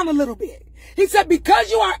 Slow down a little bit. He said, because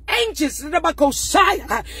you are anxious to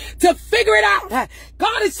figure it out,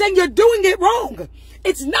 God is saying you're doing it wrong.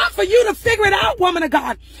 It's not for you to figure it out, woman of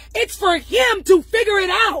God. It's for Him to figure it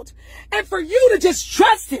out and for you to just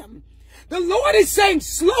trust Him. The Lord is saying,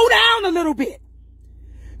 slow down a little bit.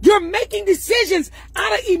 You're making decisions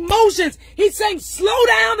out of emotions. He's saying, slow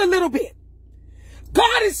down a little bit.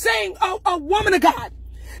 God is saying, a woman of God,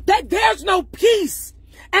 that there's no peace.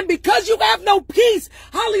 And because you have no peace,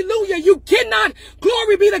 hallelujah, you cannot,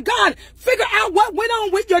 glory be to God, figure out what went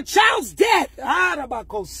on with your child's death.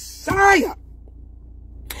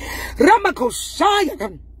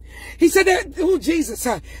 He said that, oh, Jesus.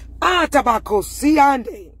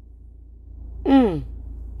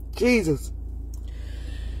 Jesus.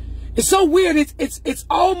 It's so weird. It's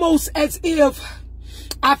almost as if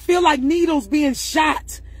I feel like needles being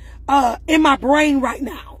shot in my brain right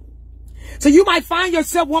now. So you might find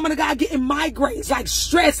yourself, woman of God, getting migraines, like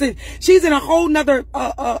stress, and she's in a whole nother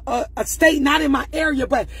a state, not in my area,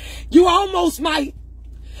 but you almost might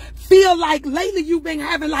feel like lately you've been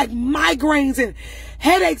having like migraines and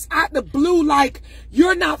headaches out the blue, like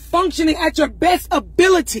you're not functioning at your best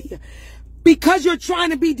ability because you're trying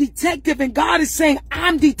to be detective, and God is saying,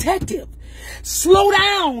 I'm detective. Slow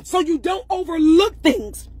down so you don't overlook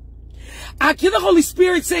things. I hear the Holy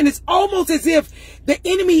Spirit saying it's almost as if the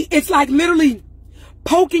enemy is like literally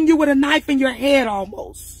poking you with a knife in your head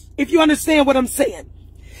almost. If you understand what I'm saying.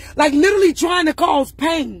 Like literally trying to cause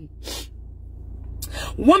pain.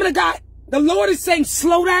 Woman of God, the Lord is saying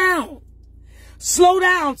slow down. Slow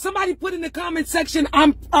down. Somebody put in the comment section,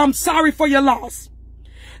 I'm sorry for your loss.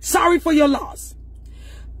 Sorry for your loss.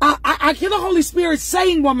 I hear the Holy Spirit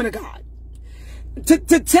saying, woman of God,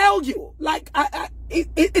 to tell you, like,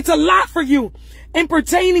 it's a lot for you in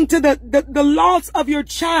pertaining to the loss of your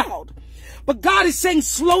child. But God is saying,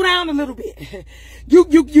 slow down a little bit.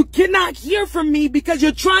 You cannot hear from me because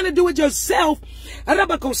you're trying to do it yourself.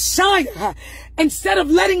 Instead of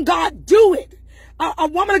letting God do it. A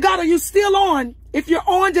woman of God, are you still on? If you're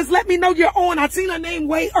on, just let me know you're on. I seen her name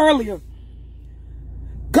way earlier.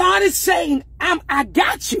 God is saying, I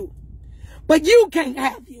got you, but you can't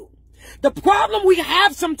have you. The problem we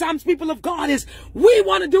have sometimes, people of God, is we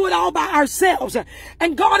want to do it all by ourselves.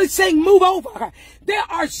 And God is saying, move over. There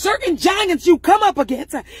are certain giants you come up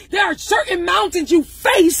against. There are certain mountains you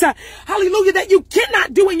face, hallelujah, that you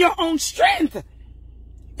cannot do in your own strength.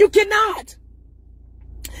 You cannot.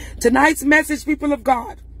 Tonight's message, people of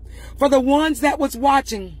God, for the ones that was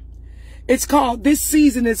watching, it's called, this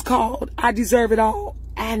season is called, I Deserve It All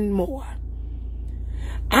and More.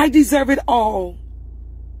 I deserve it all.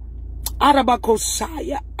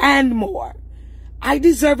 Arabakosaya and more. I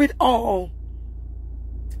deserve it all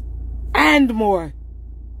and more.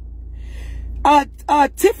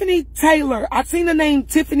 Tiffany Taylor. I've seen the name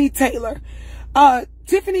Tiffany Taylor.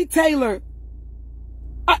 Tiffany Taylor.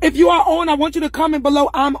 If you are on, I want you to comment below.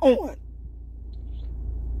 I'm on.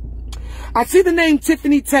 I see the name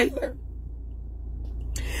Tiffany Taylor.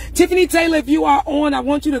 Tiffany Taylor, if you are on, I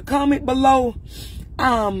want you to comment below.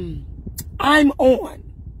 I'm on.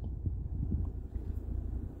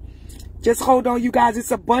 Just hold on, you guys.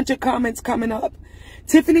 It's a bunch of comments coming up.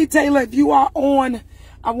 Tiffany Taylor, if you are on,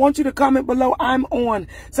 I want you to comment below. I'm on.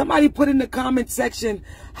 Somebody put in the comment section,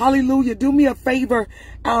 hallelujah. Do me a favor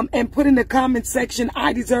and put in the comment section,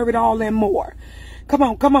 I deserve it all and more. Come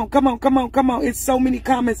on, come on, come on, come on, come on. It's so many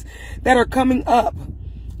comments that are coming up.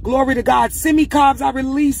 Glory to God. Simi Cobbs, I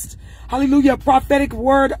released, hallelujah, a prophetic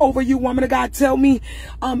word over you, woman of God. Tell me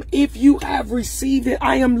if you have received it.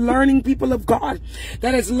 I am learning, people of God,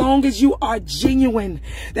 that as long as you are genuine,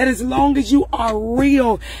 that as long as you are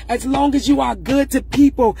real, as long as you are good to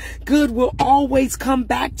people, good will always come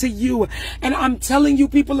back to you. And I'm telling you,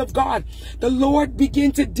 people of God, the Lord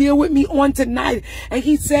began to deal with me on tonight. And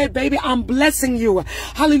he said, baby, I'm blessing you.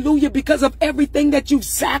 Hallelujah. Because of everything that you've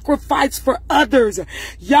sacrificed for others.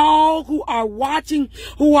 Y'all who are watching,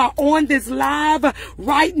 who are on this live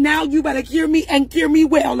right now, you better hear me and hear me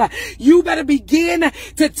well. You better begin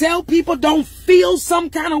to tell people, don't feel some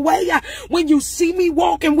kind of way when you see me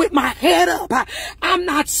walking with my head up. I'm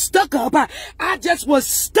not stuck up. I just was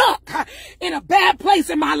stuck in a bad place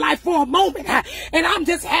in my life for a moment, and I'm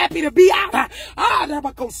just happy to be out. I'm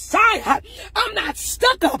not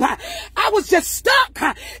stuck up. I was just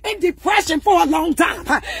stuck in depression for a long time.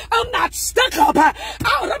 I'm not stuck up.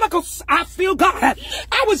 I feel God.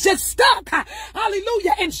 I was just stuck,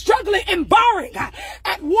 hallelujah, and struggling and borrowing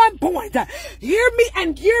at one point. Hear me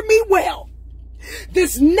and hear me well.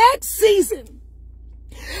 This next season,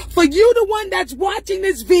 for you, the one that's watching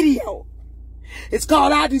this video, it's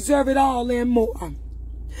called I Deserve It All and More.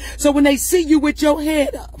 So when they see you with your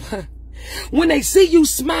head up, when they see you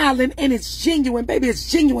smiling and it's genuine, baby,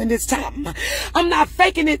 it's genuine this time. I'm not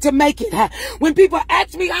faking it to make it. When people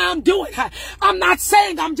ask me how I'm doing, I'm not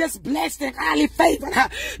saying I'm just blessed and highly favored.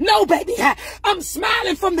 No, baby, I'm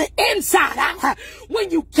smiling from the inside out.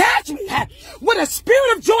 When you catch me with a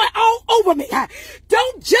spirit of joy all over me,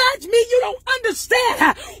 don't judge me. You don't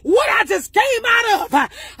understand what I just came out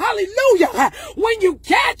of. Hallelujah. When you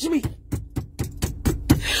catch me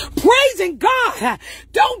praising God,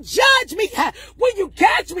 don't judge me when you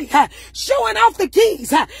catch me showing off the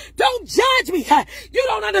keys. Don't judge me. You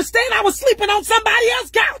don't understand. I was sleeping on somebody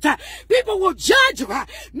else's couch. People will judge you,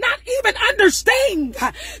 not even understand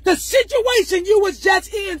the situation you was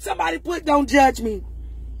just in. Somebody put, don't judge me.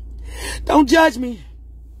 Don't judge me.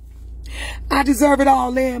 I deserve it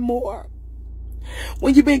all and more.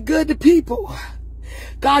 When you've been good to people,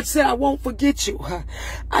 God said, I won't forget you.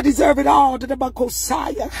 I deserve it all,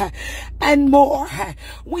 and more.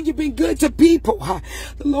 When you've been good to people,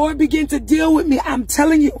 the Lord began to deal with me. I'm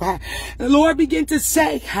telling you, the Lord began to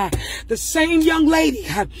say, the same young lady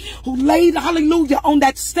who laid, hallelujah, on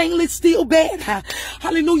that stainless steel bed,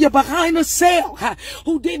 hallelujah, behind a cell,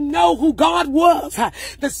 who didn't know who God was,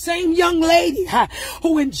 the same young lady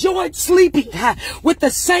who enjoyed sleeping with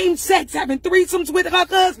the same sex, having threesomes with her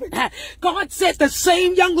husband. God said the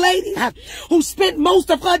same young lady who spent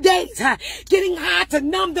most of her days getting high to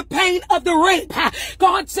numb the pain of the rape.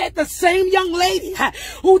 God said the same young lady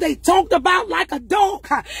who they talked about like a dog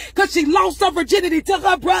because she lost her virginity to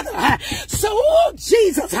her brother. So,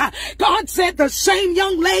 Jesus, God said the same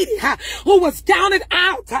young lady who was counted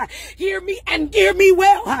out, hear me and hear me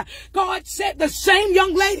well. God said the same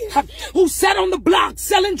young lady who sat on the block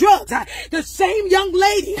selling drugs, the same young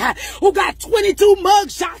lady who got 22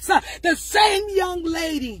 mug shots, the same young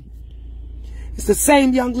lady. It's the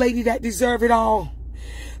same young lady that deserve it all.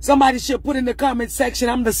 Somebody should put in the comment section,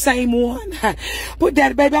 I'm the same one. Put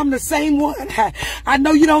that, baby, I'm the same one. I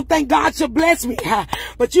know you don't think God should bless me,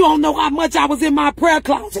 but you don't know how much I was in my prayer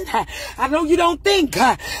closet. I know you don't think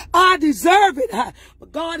I deserve it,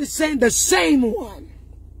 but God is saying the same one.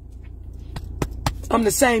 I'm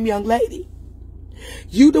the same young lady.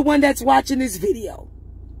 You the one that's watching this video.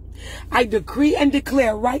 I decree and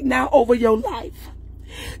declare right now over your life,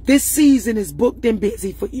 this season is booked and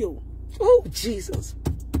busy for you. Oh, Jesus.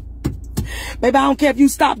 Baby, I don't care if you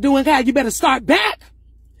stop doing that. You better start back.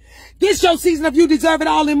 This your season of you deserve it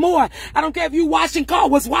all and more. I don't care if you washing cars.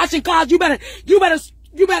 What's washing cars? You better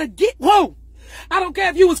get, whoa. I don't care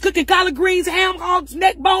if you was cooking collard greens, ham hocks,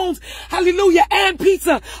 neck bones, hallelujah, and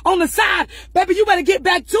pizza on the side. Baby, you better get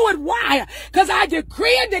back to it. Why? Because I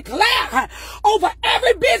decree and declare over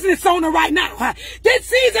every business owner right now. This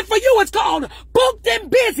season for you is called booked and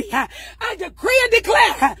busy. I decree and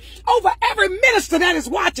declare over every minister that is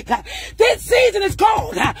watching. This season is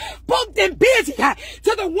called booked and busy.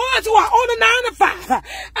 To the ones who are on the 9 to 5,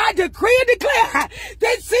 I decree and declare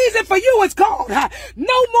this season for you is called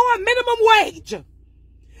no more minimum wage.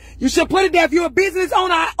 You should put it there. If you're a business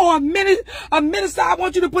owner or a minister, I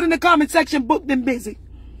want you to put in the comment section, booked and busy.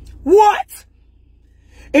 What?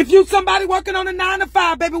 If you somebody working on a 9 to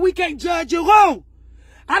 5, baby, we can't judge you. Who?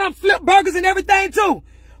 I done flip burgers and everything too.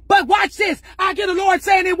 But watch this. I get the Lord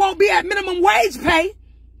saying it won't be at minimum wage pay.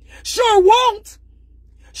 Sure won't.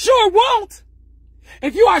 Sure won't.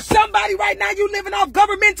 If you are somebody right now, you living off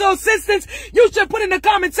governmental assistance, you should put in the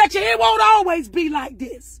comment section, it won't always be like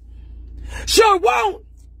this. Sure won't.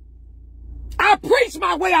 I preach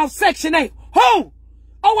my way out Section 8. Who?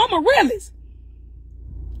 Oh, I'm a realist.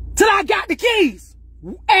 Till I got the keys.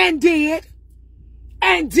 And did.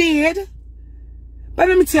 But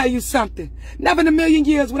let me tell you something. Never in a million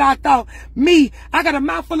years would I thought I got a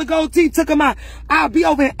mouthful of gold teeth, took them out, I'll be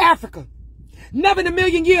over in Africa. Never in a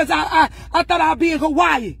million years I thought I'd be in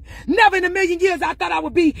Hawaii. Never in a million years I thought I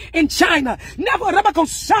would be in China. Never in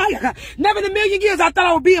a million years I thought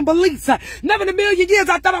I would be in Belize. Never in a million years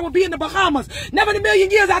I thought I would be in the Bahamas. Never in a million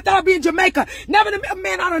years I thought I'd be in Jamaica. Never in a million,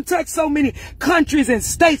 man, I done touched so many countries and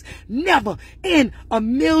states. Never in a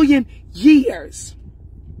million years.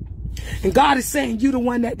 And God is saying you the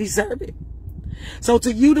one that deserve it. So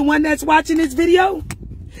to you the one that's watching this video,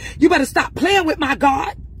 you better stop playing with my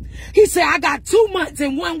God. He said, I got 2 months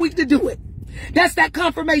and 1 week to do it. That's that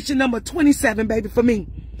confirmation number 27, baby, for me.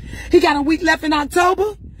 He got a week left in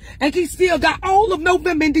October, and he still got all of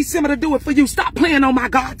November and December to do it for you. Stop playing on my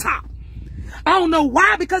God top. I don't know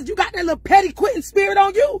why, because you got that little petty quitting spirit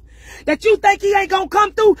on you, that you think he ain't gonna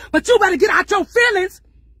come through, but you better get out your feelings.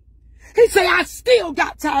 He say, I still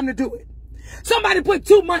got time to do it. Somebody put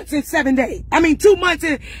 2 months and 7 days. 2 months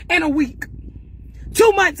and a week.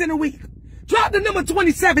 2 months and a week. Drop the number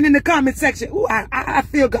 27 in the comment section. Ooh, I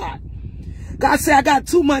feel God. God said I got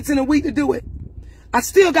 2 months and a week to do it. I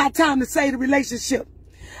still got time to save the relationship.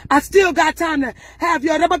 I still got time to have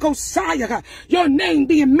your name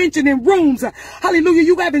being mentioned in rooms. Hallelujah,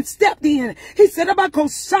 you haven't stepped in. He said,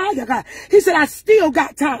 he said, I still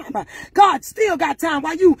got time. God still got time.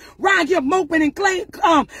 While you ride here moping and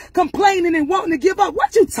complaining and wanting to give up.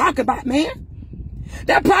 What you talking about, man?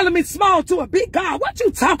 That problem is small to a big God. What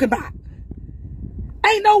you talking about?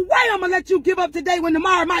 Ain't no way I'm going to let you give up today when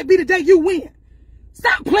tomorrow might be the day you win.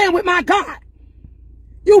 Stop playing with my God.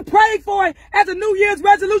 You prayed for it as a New Year's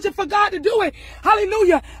resolution for God to do it.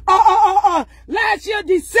 Hallelujah. Last year,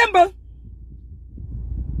 December,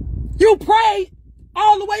 you prayed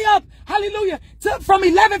all the way up. Hallelujah. From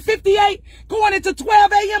 11:58 going into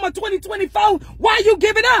 12 a.m. of 2024. Why you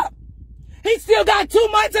giving up? He still got 2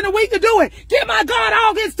 months and a week to do it. Give my God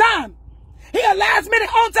all his time. He a last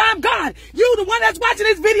minute on time God. You, the one that's watching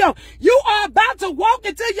this video, you are about to walk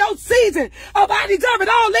into your season of I deserve it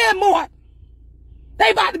all and more.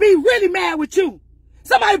 They about to be really mad with you.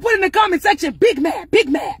 Somebody put in the comment section, big mad, big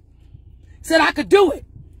mad. Said I could do it.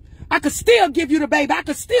 I could still give you the baby. I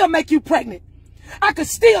could still make you pregnant. I could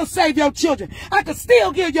still save your children. I could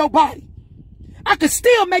still give your body. I could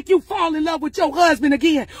still make you fall in love with your husband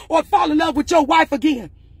again or fall in love with your wife again.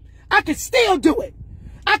 I could still do it.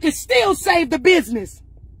 I could still save the business.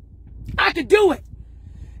 I could do it.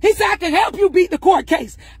 He said, I can help you beat the court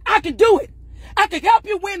case. I can do it. I can help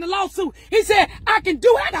you win the lawsuit. He said, I can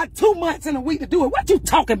do it. I got 2 months and a week to do it. What you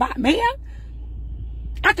talking about, man?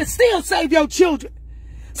 I can still save your children.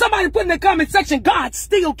 Somebody put in the comment section, God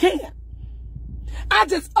still can. I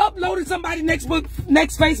just uploaded somebody's next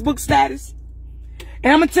Facebook status.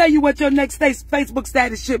 And I'm going to tell you what your next Facebook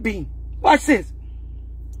status should be. Watch this.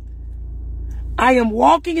 I am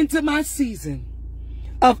walking into my season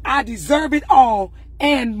of I deserve it all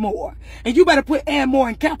and more. And you better put and more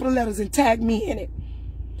in capital letters and tag me in it.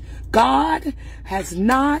 God has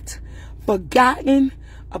not forgotten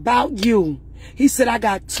about you. He said, I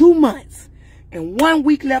got 2 months and 1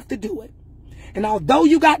 week left to do it. And although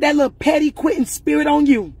you got that little petty quitting spirit on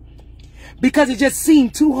you, because it just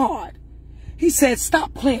seemed too hard, he said,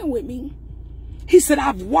 stop playing with me. He said,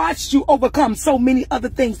 I've watched you overcome so many other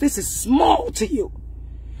things. This is small to you.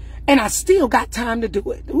 And I still got time to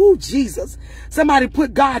do it. Ooh, Jesus. Somebody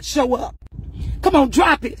put God show up. Come on,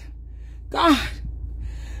 drop it. God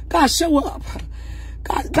show up.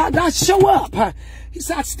 God show up. He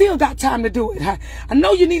said, I still got time to do it. I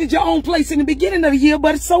know you needed your own place in the beginning of the year,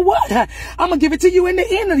 but so what? I'm going to give it to you in the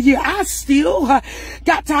end of the year. I still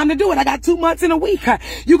got time to do it. I got 2 months and a week.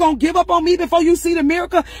 You going to give up on me before you see the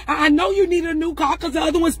miracle? I know you need a new car because the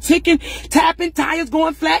other one's ticking, tapping, tires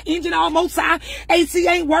going flat, engine almost high, AC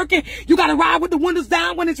ain't working. You got to ride with the windows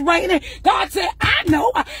down when it's raining. God said, I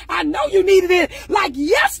know you needed it like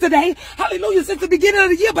yesterday. Hallelujah, since the beginning of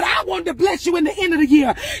the year, but I wanted to bless you in the end of the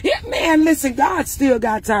year. Yeah, man, listen, God still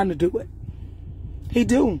got time to do it. He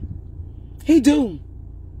do. He do.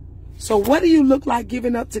 So what do you look like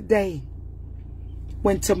giving up today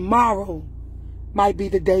when tomorrow might be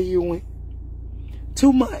the day you win?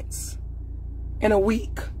 2 months and a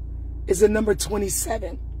week is the number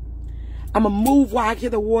 27. I'm going to move while I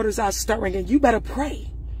hear the waters are stirring, and you better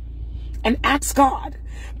pray and ask God,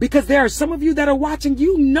 because there are some of you that are watching,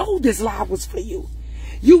 you know this live was for you.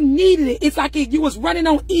 You needed it. It's like you was running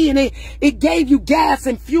on E and it gave you gas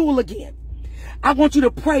and fuel again. I want you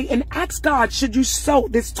to pray and ask God, should you sow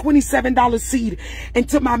this $27 seed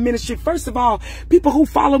into my ministry? First of all, people who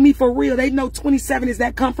follow me for real, they know 27 is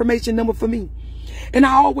that confirmation number for me. And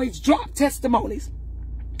I always drop testimonies.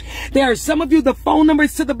 There are some of you, the phone number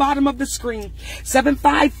is to the bottom of the screen,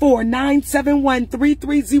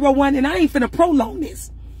 754-971-3301. And I ain't finna prolong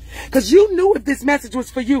this, because you knew if this message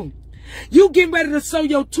was for you. You getting ready to sow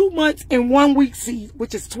your 2 months and 1 week seed,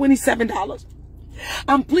 which is $27.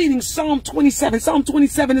 I'm pleading Psalm 27. Psalm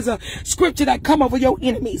 27 is a scripture that come over your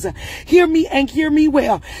enemies. Hear me and hear me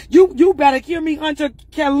well. You better hear me. Hunter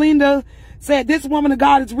Kalinda said, this woman of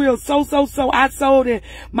God is real. So I sold, and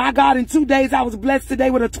my God, in 2 days I was blessed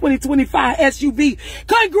today with a 2025 SUV.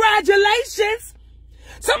 Congratulations.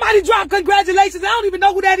 Somebody drop congratulations. I don't even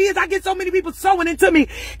know who that is. I get so many people sowing into me.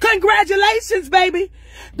 Congratulations, baby.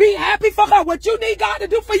 Be happy for her. What you need God to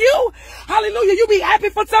do for you, hallelujah, you be happy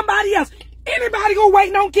for somebody else. Anybody who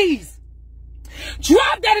waiting on keys,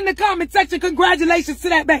 drop that in the comment section. Congratulations to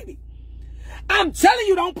that baby. I'm telling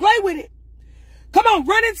you, don't play with it. Come on,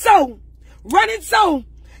 run and sow. Run and sow.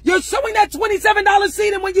 You're sowing that $27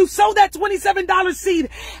 seed, and when you sow that $27 seed,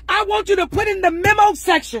 I want you to put in the memo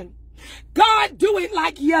section, God, do it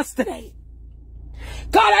like yesterday.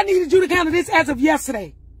 God, I needed you to handle this as of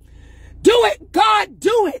yesterday. Do it. God,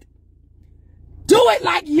 do it. Do it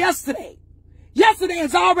like yesterday. Yesterday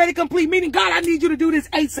is already complete, meaning, God, I need you to do this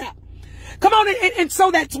ASAP. Come on and sow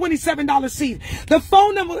that $27 seed. The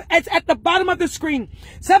phone number is at the bottom of the screen,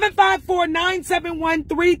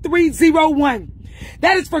 754-971-3301.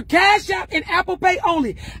 That is for Cash App and Apple Pay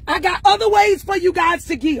only. I got other ways for you guys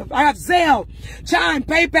to give. I have Zelle, Chime,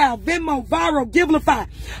 PayPal, Venmo, Viro, Givelify.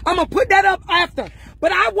 I'm going to put that up after.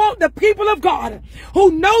 But I want the people of God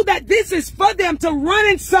who know that this is for them to run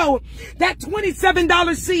and sow that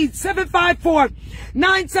 $27 seed,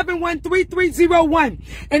 754-971-3301.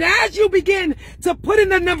 And as you begin to put in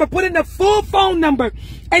the number, put in the full phone number,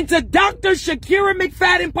 and to Dr. Shakira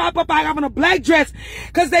McFadden pop up, I have on a black dress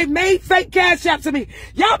because they made fake Cash Apps to me.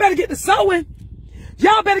 Y'all better get the sewing.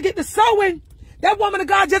 Y'all better get the sewing. That woman of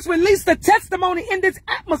God just released a testimony in this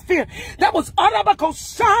atmosphere that was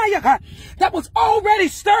that was already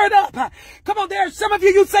stirred up. Come on, there are some of you,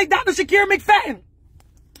 you say, Dr. Shakira McFadden,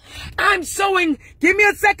 I'm sowing. Give me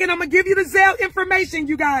a second. I'm going to give you the Zelle information,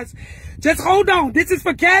 you guys. Just hold on. This is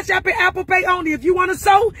for Cash App and Apple Pay only. If you want to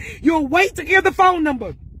sow, you'll wait to hear the phone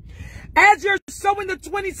number. As you're sowing the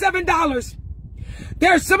 $27,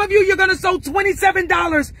 there are some of you, you're going to sow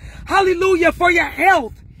 $27, hallelujah, for your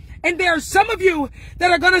health. And there are some of you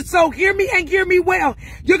that are going to sow, hear me and hear me well,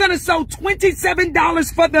 you're going to sow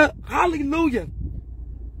 $27 for the, hallelujah,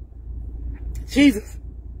 Jesus.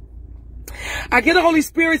 I get the Holy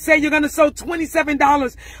Spirit say you're going to sow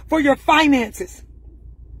 $27 for your finances.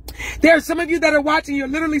 There are some of you that are watching, you're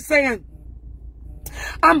literally saying,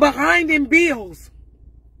 I'm behind in bills.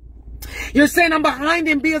 You're saying I'm behind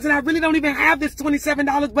in bills and I really don't even have this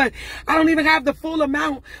 $27, but I don't even have the full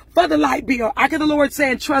amount for the light bill. I get the Lord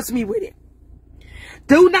saying, trust me with it.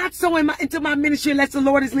 Do not sow into my ministry unless the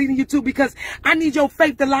Lord is leading you to, because I need your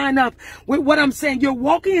faith to line up with what I'm saying. You're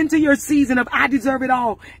walking into your season of I deserve it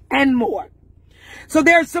all and more. So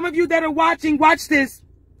there are some of you that are watching. Watch this.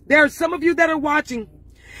 There are some of you that are watching.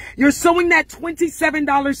 You're sowing that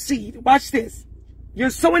 $27 seed. Watch this. You're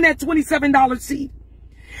sowing that $27 seed.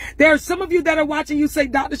 There are some of you that are watching. You say,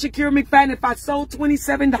 Dr. Shakira McFadden, if I sold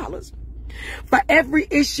 $27 for every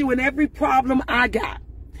issue and every problem I got,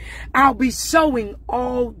 I'll be sowing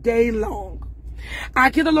all day long. I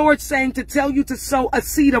hear the Lord saying to tell you to sow a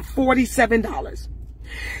seed of $47.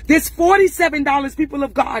 This $47, people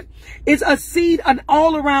of God, is a seed, an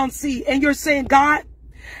all-around seed. And you're saying, God,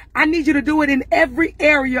 I need you to do it in every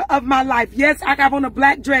area of my life. Yes, I have on a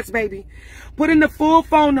black dress, baby. Put in the full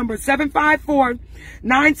phone number,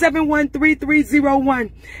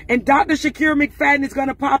 754-971-3301. And Dr. Shakira McFadden is going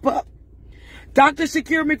to pop up. Dr.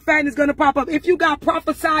 Shakira McFadden is going to pop up. If you got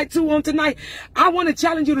prophesied to on tonight, I want to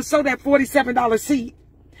challenge you to sow that $47 seed.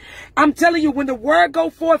 I'm telling you, when the word go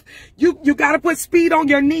forth, you got to put speed on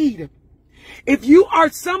your need. If you are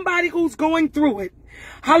somebody who's going through it,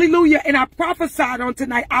 hallelujah, and I prophesied on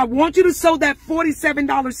tonight, I want you to sow that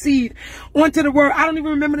 $47 seed onto the word. I don't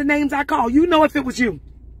even remember the names I called. You know if it was you.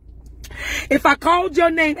 If I called your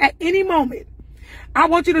name at any moment, I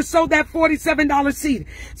want you to sow that $47 seed.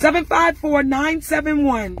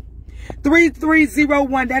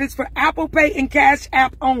 754-971-3301. That is for Apple Pay and Cash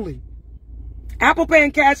App only. Apple Pay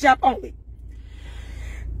and Cash App only.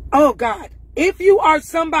 Oh, God. If you are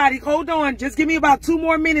somebody, hold on, just give me about 2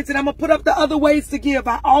 more minutes and I'm going to put up the other ways to give.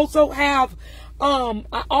 I also have,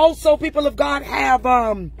 people of God, have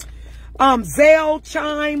Zelle,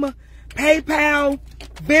 Chime, PayPal,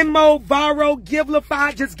 Venmo, Varo,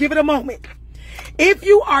 Givelify. Just give it a moment. If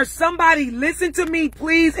you are somebody, listen to me,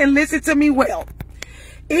 please, and listen to me well.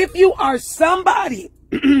 If you are somebody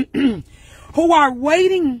who are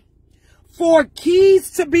waiting for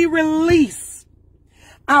keys to be released,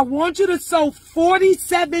 I want you to sow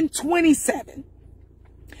 $47.27.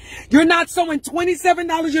 You're not sowing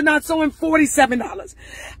 $27. You're not sowing $47.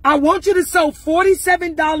 I want you to sow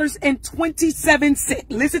 $47.27.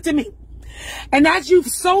 Listen to me. And as you've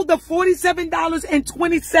sold the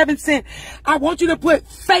 $47.27, I want you to put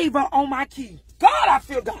favor on my key. God, I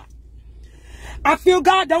feel God. I feel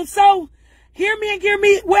God. Don't sow. Hear me and hear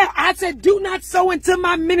me well. I said, do not sow into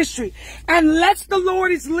my ministry unless the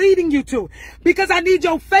Lord is leading you to, because I need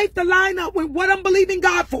your faith to line up with what I'm believing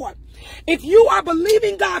God for. If you are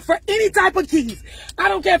believing God for any type of keys, I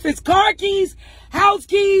don't care if it's car keys, house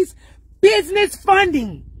keys, business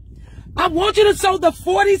funding, I want you to sow the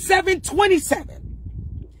 $47.27.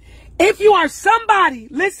 If you are somebody,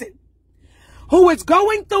 listen, who is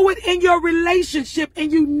going through it in your relationship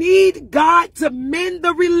and you need God to mend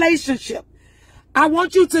the relationship, I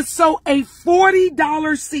want you to sow a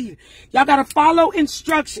 $40 seed. Y'all got to follow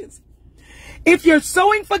instructions. If you're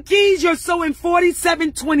sowing for keys, you're sowing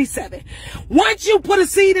 $47.27. Once you put a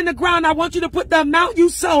seed in the ground, I want you to put the amount you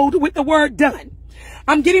sowed with the word done.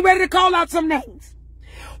 I'm getting ready to call out some names.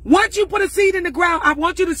 Once you put a seed in the ground, I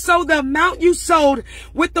want you to sow the amount you sowed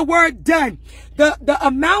with the word done. The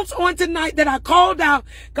amounts on tonight that I called out,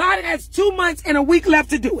 God has 2 months and a week left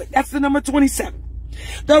to do it. That's the number 27.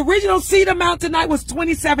 The original seed amount tonight was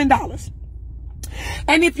 $27.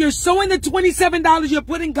 And if you're sowing the $27, you're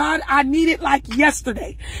putting, God, I need it like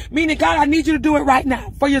yesterday. Meaning, God, I need you to do it right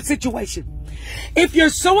now for your situation. If you're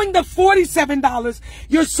sowing the $47,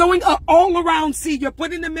 you're sowing an all-around seed. You're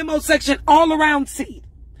putting in the memo section, all-around seed.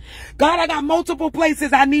 God, I got multiple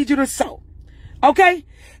places I need you to sow. Okay?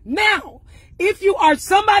 Now, if you are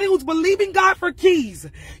somebody who's believing God for keys,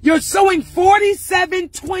 you're sowing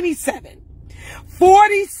 $47.27.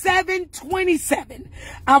 4727.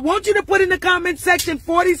 I want you to put in the comment section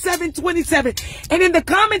 4727. And in the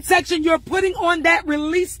comment section, you're putting on that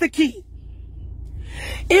release the key.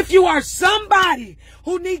 If you are somebody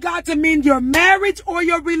who need God to mend your marriage or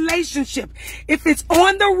your relationship, if it's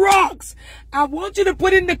on the rocks, I want you to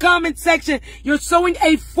put in the comment section, you're sowing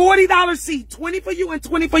a $40 seed, 20 for you and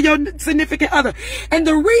 20 for your significant other. And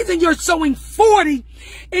the reason you're sowing 40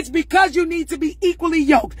 is because you need to be equally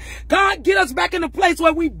yoked. God, get us back in a place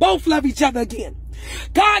where we both love each other again.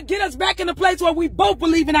 God, get us back in a place where we both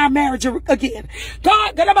believe in our marriage again.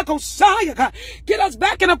 God, get us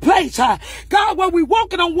back in a place, God, where we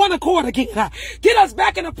walking on one accord again. Get us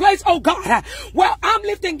back in a place, oh God, where I'm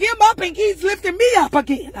lifting him up and he's lifting me up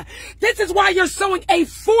again. This is why you're sowing a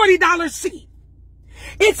 $40 seed.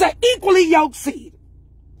 It's an equally yoked seed.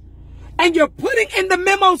 And you're putting in the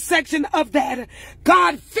memo section of that,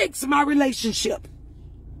 God, fix my relationship.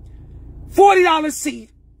 $40 seed.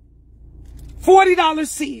 $40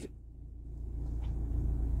 seed.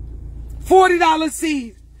 $40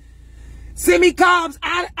 seed. Simi Cobbs,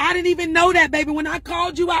 I didn't even know that, baby. When I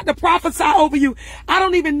called you out to prophesy over you, I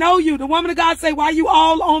don't even know you. The woman of God say, why you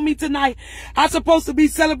all on me tonight? I'm supposed to be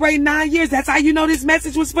celebrating 9 years. That's how you know this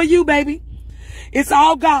message was for you, baby. It's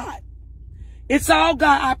all God. It's all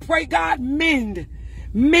God. I pray God mend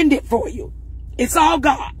it for you. It's all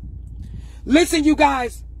God. Listen, you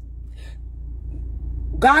guys.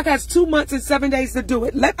 God has 2 months and 7 days to do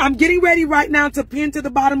it. I'm getting ready right now to pin to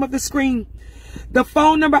the bottom of the screen the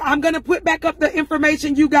phone number. I'm going to put back up the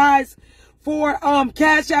information, you guys, for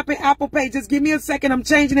Cash App and Apple Pay. Just give me a second. I'm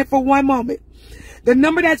changing it for one moment. The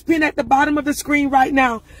number that's pinned at the bottom of the screen right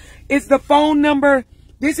now is the phone number.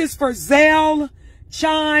 This is for Zelle,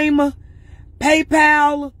 Chime,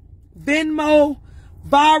 PayPal, Venmo,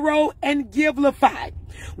 Varo, and Givelify.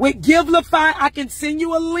 With Givelify, I can send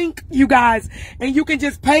you a link, you guys, and you can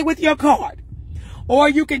just pay with your card. Or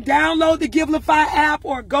you can download the Givelify app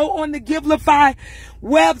or go on the Givelify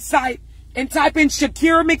website and type in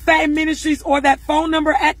Shakira McFadden Ministries or that phone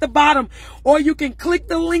number at the bottom. Or you can click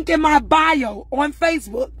the link in my bio on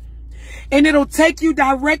Facebook and it'll take you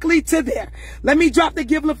directly to there. Let me drop the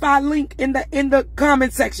Givelify link in the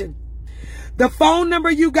comment section. The phone number,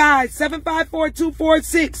 you guys,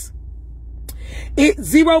 754-246.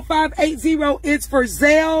 It's 0580. It's for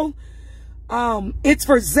Zelle. It's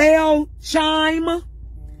for Zelle, Chime,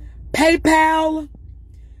 PayPal,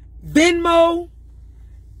 Venmo,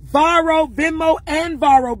 Varo, Venmo and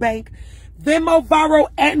Varo Bank, Venmo, Varo,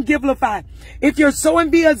 and Givelify. If you're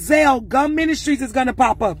sowing via Zelle, Gum Ministries is gonna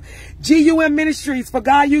pop up. GUM Ministries, for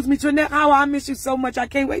God use me. Trinette, how I miss you so much. I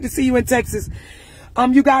can't wait to see you in Texas.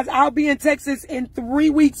 You guys, I'll be in Texas in 3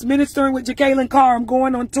 weeks ministering with Jacqueline Carr. I'm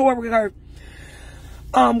going on tour with her.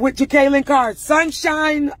 With Jacqueline Carr.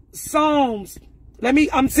 Sunshine Psalms.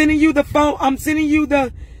 I'm sending you the phone. I'm sending you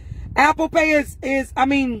the Apple Pay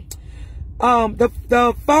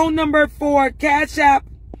the phone number for Cash App.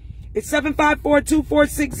 It's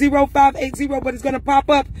 754-246-0580, but it's going to pop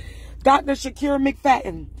up Dr. Shakira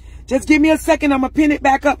McFadden. Just give me a second. I'm going to pin it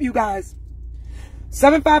back up, you guys.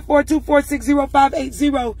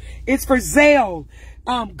 754-246-0580. It's for Zelle.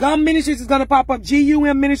 Gum Ministries is going to pop up.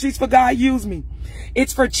 GUM Ministries, for God use me.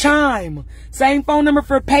 It's for Chime. Same phone number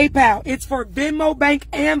for PayPal. It's for Venmo Bank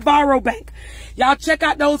and Varo Bank. Y'all check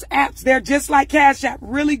out those apps. They're just like Cash App.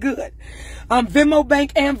 Really good. Venmo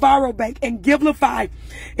Bank and Varo Bank. And Givelify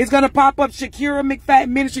is going to pop up Shakira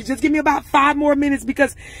McFadden Ministries. Just give me about 5 more minutes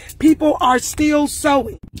because people are still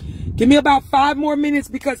sowing. Give me about 5 more minutes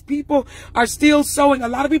because people are still sowing. A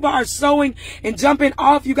lot of people are sowing and jumping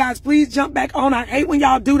off. You guys, please jump back on. I hate when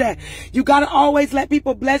y'all do that. You got to always let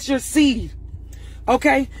people bless your seed.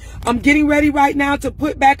 Okay? I'm getting ready right now to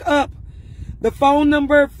put back up the phone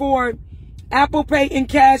number for Apple Pay and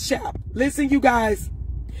Cash App. Listen, you guys.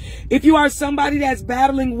 If you are somebody that's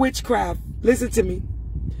battling witchcraft, listen to me.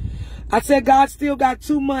 I said God still got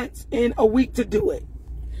 2 months and a week to do it,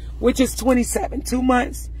 which is 27. 2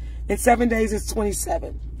 months and 7 days is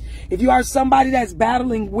 27. If you are somebody that's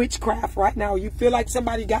battling witchcraft right now, you feel like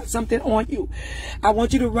somebody got something on you, I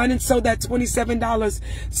want you to run and sow that $27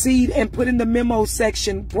 seed and put in the memo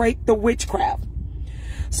section, break the witchcraft.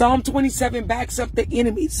 Psalm 27 backs up the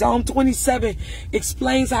enemy. Psalm 27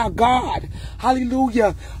 explains how God,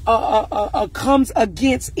 hallelujah, comes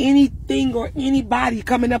against anything or anybody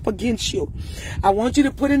coming up against you. I want you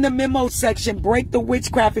to put in the memo section, break the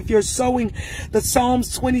witchcraft if you're sowing the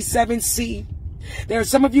Psalms 27 seed. There are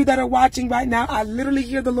some of you that are watching right now. I literally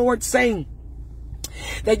hear the Lord saying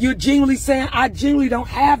that you're genuinely saying, I genuinely don't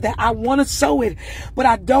have that. I want to sow it, but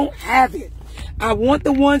I don't have it. I want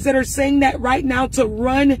the ones that are saying that right now to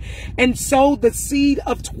run and sow the seed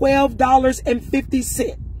of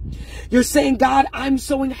 $12.50. You're saying, God, I'm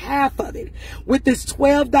sowing half of it. With this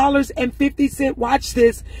 $12.50, watch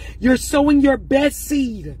this, you're sowing your best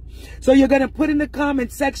seed. So you're going to put in the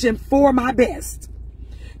comment section, for my best.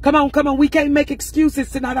 Come on, come on. We can't make excuses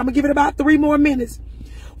tonight. I'm going to give it about 3 more minutes.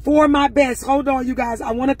 For my best. Hold on, you guys.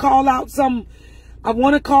 I want to call out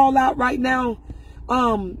right now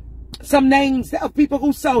some names of people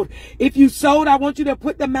who sold. If you sold, I want you to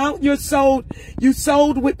put the amount you sold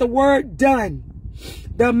with the word done.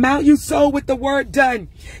 The amount you sold with the word done.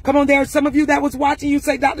 Come on, there are some of you that was watching. You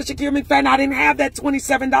say, Dr. Shakir McFadden, I didn't have that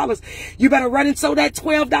 $27. You better run and sow that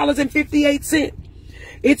 $12.58.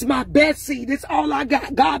 It's my best seed. It's all I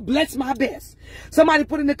got. God bless my best. Somebody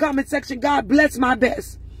put in the comment section, God bless my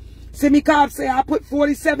best. Simi Cobb say, I put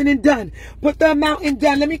 47 in done. Put the amount in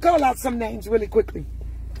done. Let me call out some names really quickly.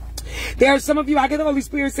 There are some of you, I get the Holy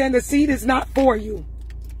Spirit saying the seed is not for you.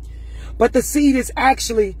 But the seed is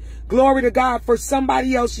actually, glory to God, for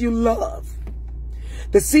somebody else you love.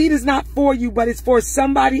 The seed is not for you, but it's for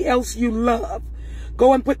somebody else you love.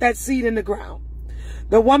 Go and put that seed in the ground.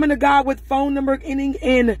 The woman of God with phone number ending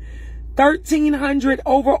in 1300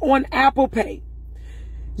 over on Apple Pay.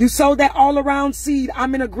 You sowed that all around seed.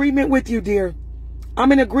 I'm in agreement with you, dear.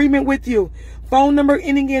 I'm in agreement with you. Phone number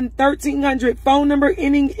ending in 1300. Phone number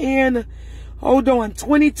ending in, hold on,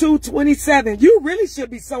 2227. You really should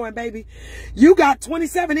be sowing, baby. You got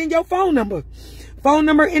 27 in your phone number. Phone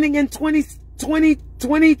number ending in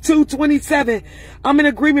 2227. I'm in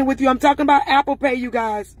agreement with you. I'm talking about Apple Pay, you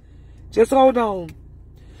guys. Just hold on.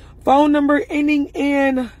 Phone number ending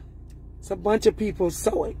in, it's a bunch of people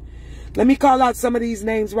sowing. Let me call out some of these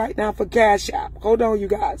names right now for Cash App. Hold on, you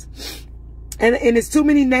guys. And it's too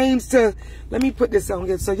many names to, let me put this on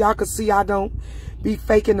here so y'all can see I don't be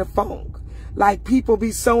faking the phone. Like people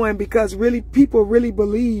be sowing because really, people really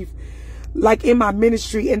believe like in my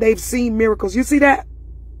ministry and they've seen miracles. You see that?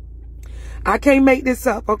 I can't make this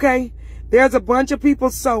up, okay? There's a bunch of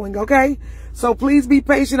people sowing, okay? So please be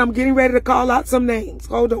patient. I'm getting ready to call out some names.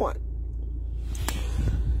 Hold on.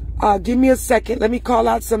 Give me a second. Let me call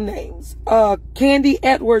out some names. Candy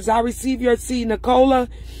Edwards, I receive your seed. Nicola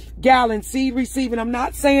Gallon, seed receiving. I'm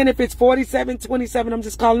not saying if it's 4727. I'm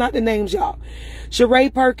just calling out the names, y'all.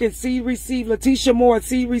 Sheree Perkins, seed receive. Letitia Moore,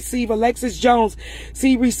 seed receive. Alexis Jones,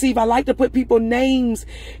 seed receive. I like to put people names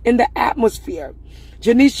in the atmosphere.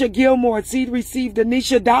 Janisha Gilmore, seed received.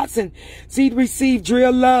 Denisha Dotson, seed received.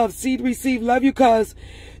 Drill Love, seed received. Love you, cuz.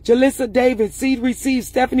 Jalissa David, seed received.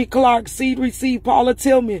 Stephanie Clark, seed received. Paula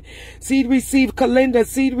Tillman, seed received. Kalinda,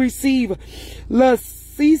 seed received.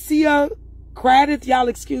 Lacecia Cradith, y'all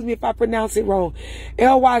excuse me if I pronounce it wrong.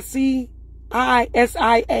 Lycisia,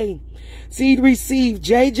 seed received.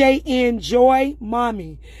 JJN Joy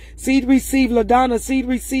Mommy, seed received. LaDonna, seed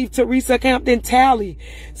received. Teresa Campton Tally,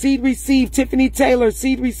 seed received. Tiffany Taylor,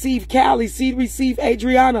 seed received. Callie, seed received.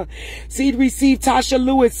 Adriana, seed received. Tasha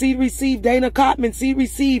Lewis, seed received. Dana Cotman, seed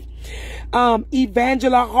received.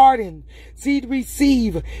 Evangela Harden, seed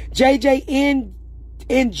received. JJN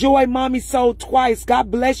Enjoy Mommy sold twice.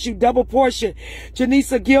 God bless you. Double portion.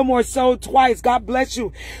 Janisa Gilmore sold twice. God bless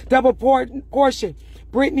you. Double portion.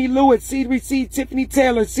 Brittany Lewis, seed received. Tiffany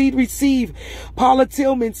Taylor, seed received. Paula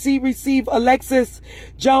Tillman, seed received. Alexis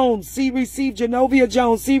Jones, seed received. Genovia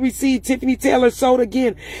Jones, seed received. Tiffany Taylor sold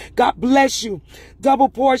again. God bless you. Double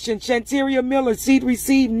portion. Shanteria Miller, seed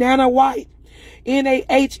received. Nana White,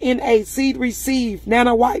 Nahna, seed received.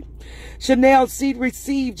 Nana White. Chanel, seed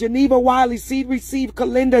received. Geneva Wiley, seed received.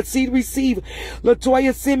 Kalinda, seed received.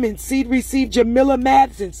 Latoya Simmons, seed received. Jamila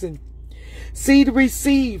Madsenson, seed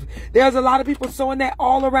received. There's a lot of people sowing that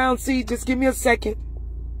all around seed. Just give me a second.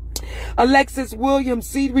 Alexis Williams,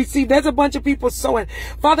 seed received. There's a bunch of people sowing.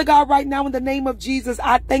 Father God, right now in the name of Jesus,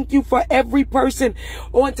 I thank you for every person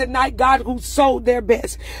on tonight, God, who sold their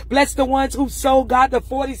best. Bless the ones who sold, God, the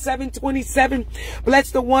 $47.27.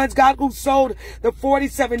 Bless the ones, God, who sold the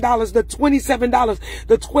 $47, the $27,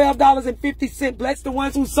 the $12.50. Bless the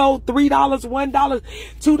ones who sold $3, $1,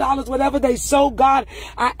 $2, whatever they sold, God.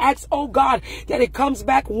 I ask, oh God, that it comes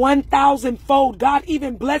back 1,000-fold. God,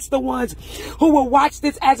 even bless the ones who will watch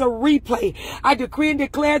this as a replay. I decree and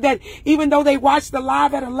declare that even though they watch the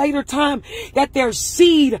live at a later time, that their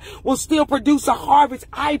seed will still produce a harvest.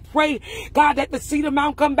 I pray, God, that the seed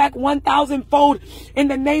amount come back 1,000-fold in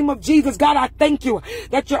the name of Jesus. God, I thank you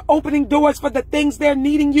that you're opening doors for the things they're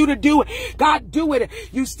needing you to do. God, do it.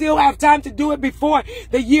 You still have time to do it before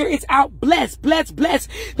the year is out. Bless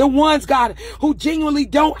the ones, God, who genuinely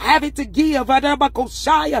don't have it to give. I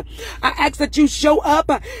ask that you show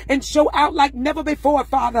up and show out like never before,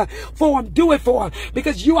 Father. for them. Do it for them,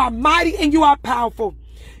 because you are mighty and you are powerful.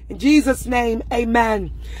 In Jesus' name,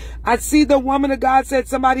 amen. I see the woman of God said,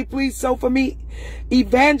 somebody please sow for me.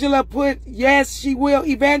 Evangela put, yes, she will.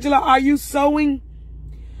 Evangela, are you sowing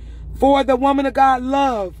for the woman of God,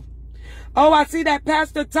 Love? Oh, I see that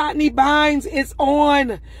Pastor Totney Bynes is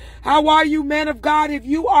on. How are you, man of God? If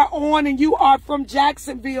you are on and you are from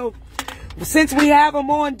Jacksonville, since we have them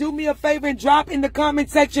on, do me a favor and drop in the comment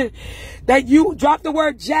section that you drop the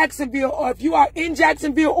word Jacksonville, or if you are in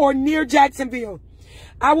Jacksonville or near Jacksonville.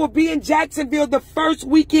 I will be in Jacksonville the first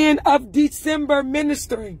weekend of December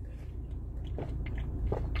ministering.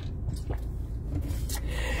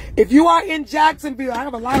 If you are in Jacksonville, I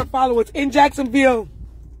have a lot of followers in Jacksonville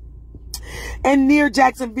and near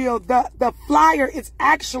Jacksonville. The flyer is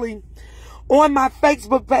actually on my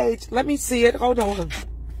Facebook page. Let me see it. Hold on.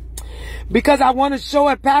 Because I want to show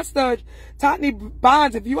it. Pastor Totney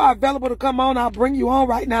Bynes, if you are available to come on, I'll bring you on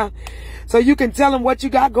right now so you can tell them what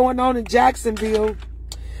you got going on in Jacksonville.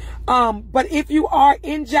 But if you are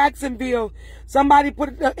in Jacksonville, somebody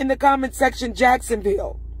put it in the comment section,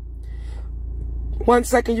 Jacksonville. 1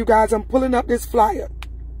 second, you guys. I'm pulling up this flyer.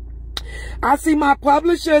 I see my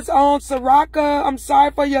publishers on. Saraka, I'm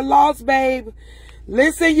sorry for your loss, babe.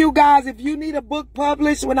 Listen, you guys, if you need a book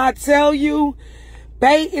published, when I tell you,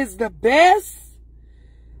 Bay is the best.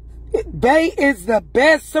 Bay is the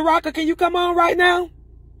best. Saraka, can you come on right now?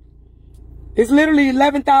 It's literally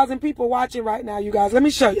 11,000 people watching right now, you guys. Let me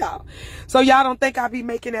show y'all. So y'all don't think I be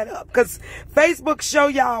making that up. Because Facebook show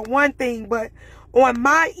y'all one thing, but on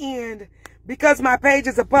my end, because my page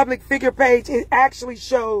is a public figure page, it actually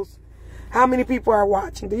shows how many people are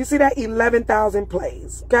watching. Do you see that? 11,000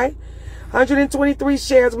 plays, okay? 123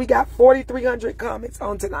 shares. We got 4,300 comments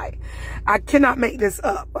on tonight. I cannot make this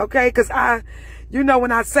up, okay? Because you know,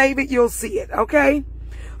 when I save it, you'll see it, okay?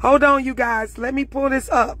 Hold on, you guys. Let me pull this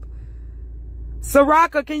up.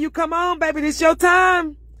 Saraka, can you come on, baby? This your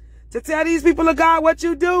time to tell these people of God what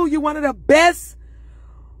you do. You one of the best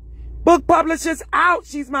book publishers out.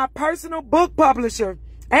 She's my personal book publisher.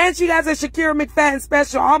 And she has a Shakira McFadden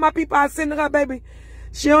special. All my people I send her, baby.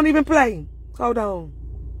 She don't even play. Hold on.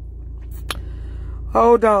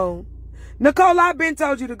 Hold on. Nicole, I've been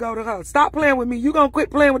told you to go to her. Stop playing with me. You gonna quit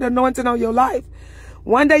playing with the anointing on your life.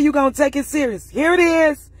 One day you gonna take it serious. Here it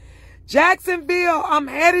is. Jacksonville. I'm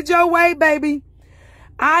headed your way, baby.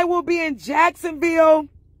 I will be in Jacksonville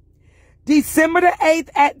December the 8th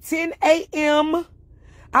at 10 a.m.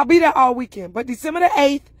 I'll be there all weekend, but December the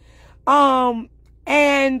 8th.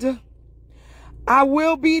 And I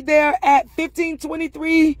will be there at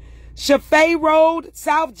 1523 Chaffee Road,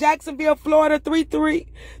 South Jacksonville, Florida,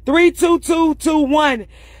 32221.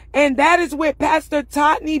 And that is with Pastor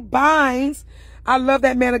Totney Bynes. I love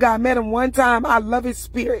that man of God. I met him one time. I love his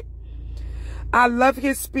spirit. I love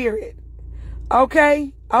his spirit.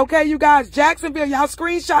 Okay? Okay, you guys. Jacksonville, y'all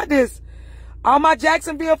screenshot this. All my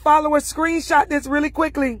Jacksonville followers, screenshot this really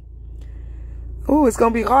quickly. Ooh, it's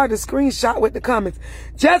going to be hard to screenshot with the comments.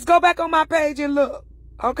 Just go back on my page and look.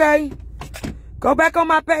 Okay? Go back on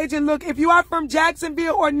my page and look. If you are from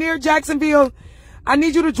Jacksonville or near Jacksonville, I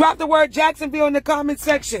need you to drop the word Jacksonville in the comment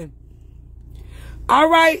section. All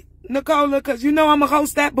right, Nicola, because you know I'm going to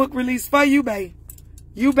host that book release for you, babe.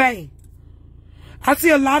 You, babe. I see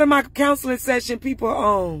a lot of my counseling session people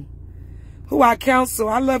on who I counsel.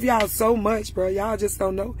 I love y'all so much, bro. Y'all just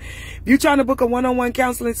don't know. If you're trying to book a one-on-one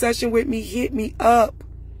counseling session with me, hit me up.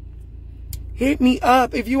 Hit me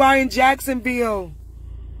up. If you are in Jacksonville,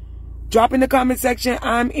 drop in the comment section,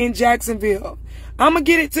 I'm in Jacksonville. I'm going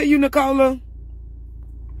to get it to you, Nicola.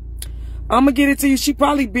 I'm going to get it to you. She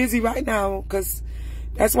probably busy right now because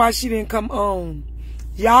that's why she didn't come on.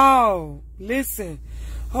 Y'all, listen.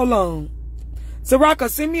 Hold on. Saraka,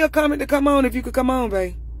 send me a comment to come on if you could come on,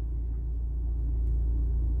 babe.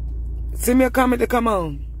 Send me a comment to come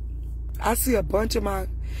on. I see a bunch of my...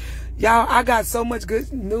 Y'all, I got so much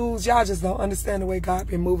good news. Y'all just don't understand the way God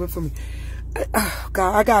been moving for me.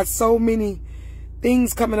 God, I got so many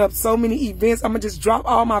things coming up, so many events. I'm going to just drop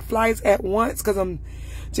all my flyers at once because I'm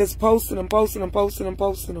just posting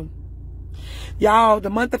them. Y'all, the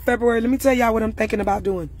month of February, let me tell y'all what I'm thinking about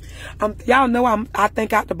doing. Y'all know I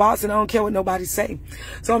think out the box and I don't care what nobody say.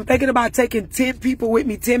 So I'm thinking about taking 10 people with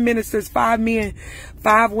me, 10 ministers, 5 men,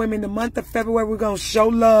 5 women. The month of February, we're going to show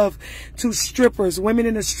love to strippers, women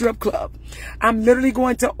in the strip club. I'm literally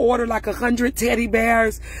going to order like 100 teddy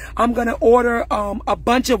bears. I'm going to order a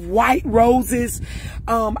bunch of white roses.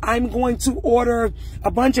 I'm going to order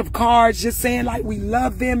a bunch of cards just saying like we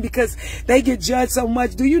love them because they get judged so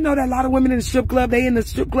much. Do you know that a lot of women in the strip club, they in the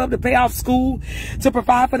strip club to pay off school, to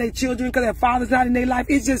provide for their children because their father's not in their life?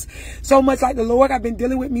 It's just so much like the Lord have been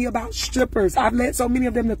dealing with me about strippers. I've led so many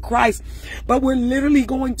of them to Christ, but we're literally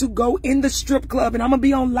going to go in the strip club and I'm going to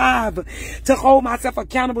be on live to hold myself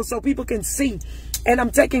accountable so people can see. And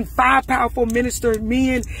I'm taking 5 powerful ministering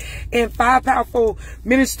men and 5 powerful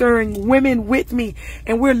ministering women with me.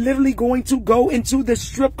 And we're literally going to go into the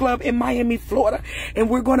strip club in Miami, Florida. And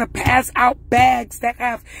we're going to pass out bags that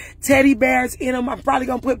have teddy bears in them. I'm probably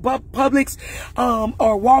going to put Publix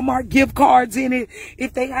or Walmart gift cards in it.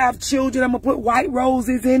 If they have children, I'm going to put white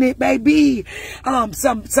roses in it, baby.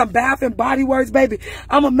 Some Bath and Body Works, baby.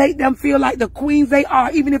 I'm going to make them feel like the queens they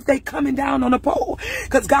are, even if they coming down on a pole.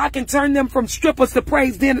 Because God can turn them from strippers to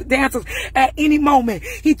praise dancers at any moment.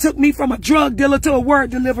 He took me from a drug dealer to a word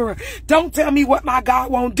deliverer. Don't tell me what my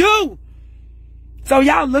God won't do. So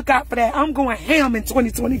y'all look out for that. I'm going ham in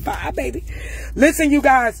 2025, baby. Listen, you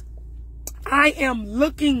guys, I am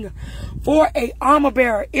looking for a armor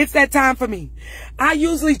bearer. It's that time for me. I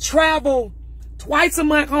usually travel twice a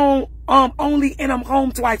month home only, and I'm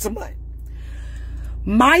home twice a month.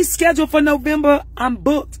 My schedule for November, I'm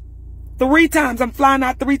booked 3 times. I'm flying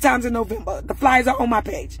out 3 times in November. The flyers are on my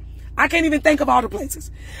page. I can't even think of all the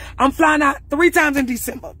places. I'm flying out 3 times in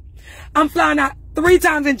December. I'm flying out 3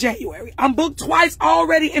 times in January. I'm booked twice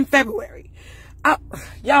already in February.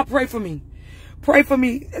 Y'all pray for me. Pray for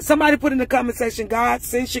me. Somebody put in the comment section, God,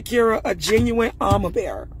 send Shakira a genuine armor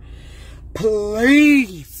bearer.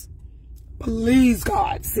 Please. Please,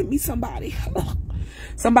 God, send me somebody.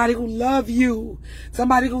 Somebody who loves you.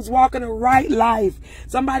 Somebody who's walking a right life.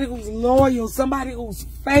 Somebody who's loyal. Somebody who's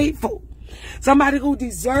faithful. Somebody who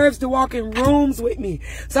deserves to walk in rooms with me.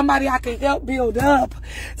 Somebody I can help build up.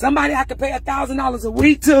 Somebody I can pay $1,000 a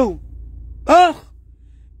week to. Oh,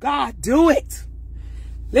 God, do it.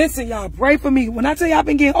 Listen, y'all, pray for me. When I tell you I've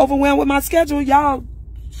been getting overwhelmed with my schedule, y'all,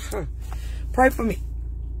 pray for me.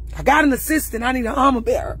 I got an assistant. I need an armor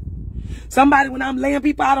bearer. Somebody, when I'm laying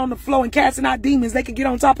people out on the floor and casting out demons, they can get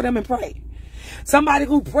on top of them and pray. Somebody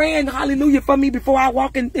who praying hallelujah for me before I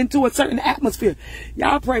walk into a certain atmosphere.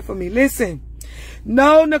 Y'all pray for me. Listen.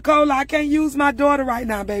 No, Nicole, I can't use my daughter right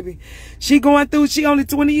now, baby. She only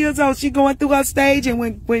 20 years old. She going through her stage, and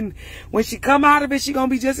when she come out of it, she gonna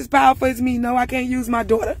be just as powerful as me. No, I can't use my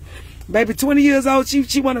daughter. Baby, 20 years old,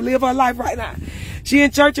 she want to live her life right now. She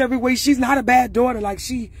in church every week. She's not a bad daughter. Like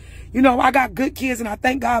you know, I got good kids and I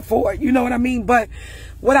thank God for it. You know what I mean? But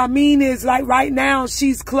what I mean is, like, right now,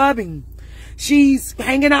 she's clubbing. She's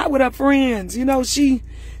hanging out with her friends. You know, she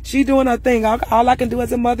doing her thing. All I can do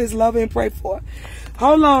as a mother is love her and pray for her.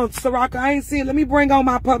 Hold on, Saraka. I ain't seen it. Let me bring on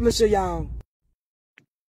my publisher, y'all.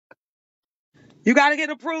 You got to get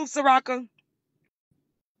approved, Saraka.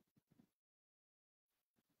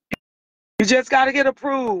 You just got to get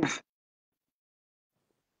approved.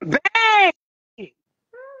 Bang!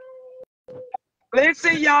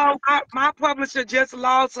 Listen, y'all, my publisher just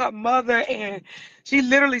lost her mother, and she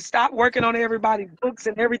literally stopped working on everybody's books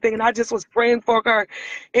and everything, and I just was praying for her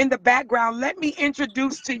in the background. Let me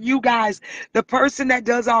introduce to you guys the person that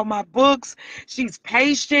does all my books. She's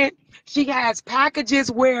patient. She has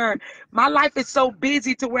packages where my life is so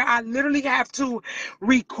busy to where I literally have to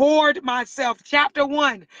record myself. Chapter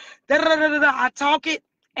 1, I talk it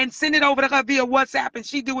and send it over to her via WhatsApp, and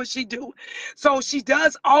she do what she do. So she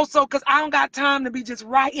does also, because I don't got time to be just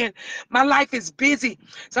writing. My life is busy.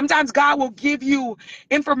 Sometimes God will give you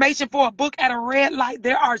information for a book at a red light.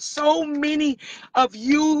 There are so many of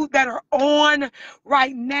you that are on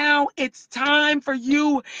right now. It's time for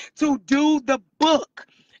you to do the book.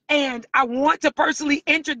 And I want to personally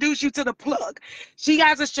introduce you to the plug. She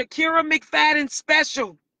has a Shakira McFadden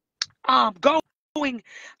special. I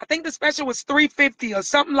think the special was $350 or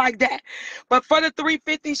something like that. But for the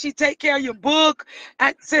 $350, she take care of your book.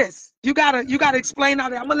 Sis, you gotta explain all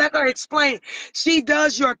that. I'm gonna let her explain. She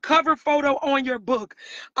does your cover photo on your book.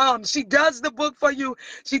 She does the book for you.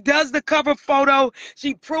 She does the cover photo.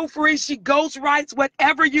 She proofreads. She ghostwrites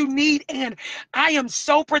whatever you need. And I am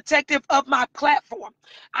so protective of my platform.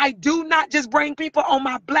 I do not just bring people on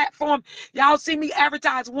my platform. Y'all see me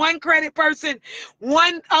advertise one credit person,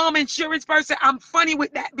 one insurance person. I'm funny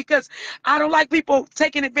with that because I don't like people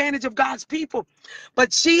taking advantage of God's people.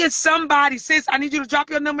 But she is somebody, sis. I need you to drop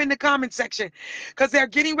your number in the comments. comment section because they're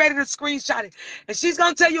getting ready to screenshot it. And she's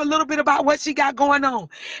going to tell you a little bit about what she got going on.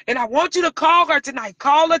 And I want you to call her tonight.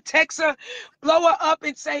 Call her, text her, blow her up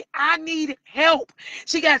and say, I need help.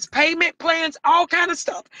 She has payment plans, all kind of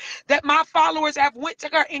stuff that my followers have went to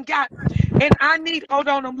her and got. And I need, hold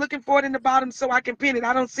on, I'm looking for it in the bottom so I can pin it.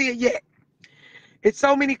 I don't see it yet. It's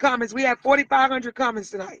so many comments. We have 4,500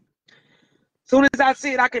 comments tonight. As soon as I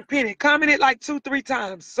see it, I can pin it. Comment it like 2-3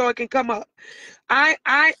 times so it can come up.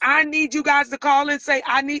 I need you guys to call and say,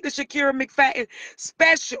 I need the Shakira McFadden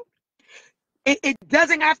special. It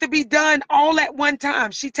doesn't have to be done all at one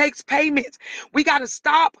time. She takes payments. We got to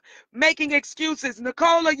stop making excuses.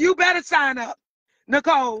 Nicola, you better sign up.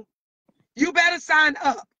 Nicole, you better sign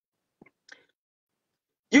up.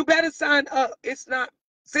 You better sign up. It's not,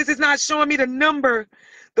 since it's not showing me the number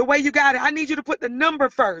the way you got it, I need you to put the number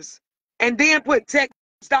first and then put text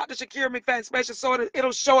Dr. Shakira McFadden special so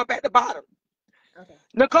it'll show up at the bottom. Okay.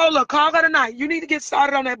 Nicola, call her tonight. You need to get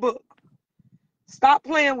started on that book. Stop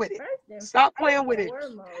playing with it. Stop playing with it.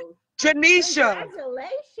 Janisha.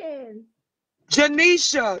 Congratulations.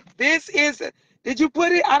 Janisha, this is, did you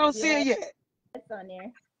put it? I don't see it yet. It's on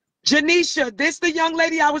there. Janisha, this the young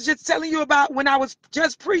lady I was just telling you about when I was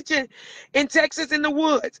just preaching in Texas in the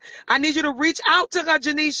woods. I need you to reach out to her,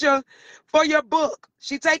 Janisha, for your book.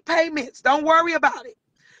 She take payments. Don't worry about it.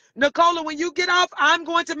 Nicola, when you get off, I'm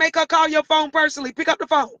going to make her call your phone personally. Pick up the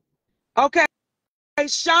phone. Okay. Hey,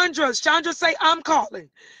 Chandra say I'm calling.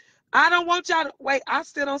 I don't want y'all to wait. I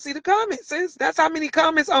still don't see the comments, sis. That's how many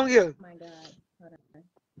comments on here. Oh my God. Hold on.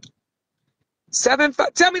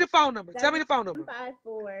 Tell me the phone number. Tell me the phone number.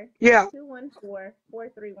 754. Yeah.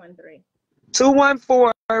 214-4313.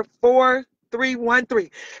 214-4313.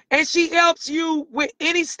 And she helps you with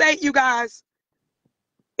any state, you guys.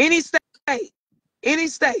 Any state. Any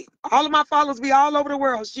state. All of my followers be all over the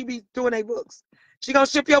world. She be doing their books. She gonna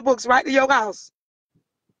ship your books right to your house.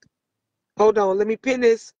 Hold on. Let me pin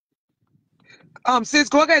this. Sis,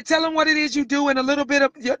 go ahead, tell them what it is you do and a little bit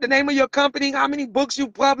of the name of your company, how many books you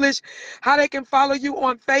publish, how they can follow you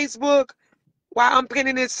on Facebook, while I'm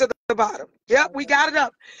pinning this to the bottom. Yep, we got it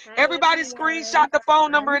up. Everybody screenshot the phone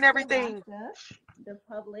number and everything. The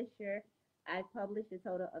publisher, I published a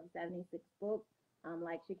total of 76 books.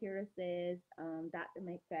 Like Shakira says, Dr.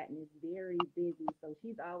 McFadden is very busy, so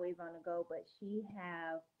she's always on the go, but she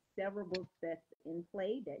have several books that's in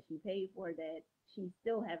play that she paid for that she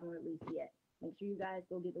still haven't released yet. Make sure you guys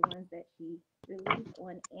go get the ones that she released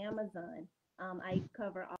on Amazon. I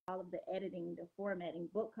cover all of the editing, the formatting,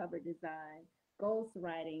 book cover design,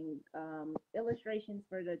 ghostwriting, illustrations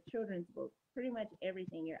for the children's books, pretty much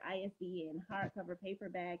everything. Your ISBN, hardcover,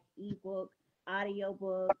 paperback, ebook, audio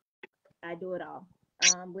book. I do it all.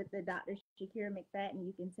 With the Dr. Shakira McFadden,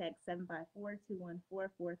 you can text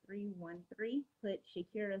 754-214-4313. Put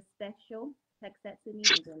Shakira special. Text that to me,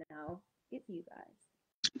 and then I'll get to you guys.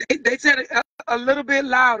 They said it a little bit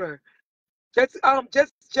louder. Just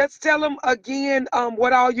tell them again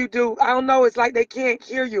what all you do. I don't know. It's like they can't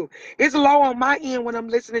hear you. It's low on my end when I'm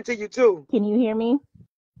listening to you too. Can you hear me?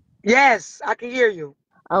 Yes, I can hear you.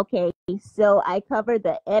 Okay, so I cover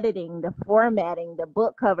the editing, the formatting, the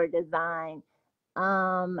book cover design.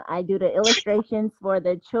 I do the illustrations for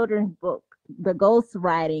the children's book, the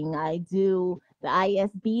ghostwriting. I do the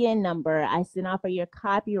ISBN number. I send off for your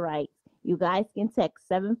copyright. You guys can text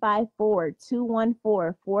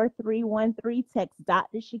 754-214-4313. Text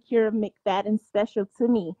Dr. Shakira McFadden special to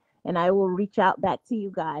me, and I will reach out back to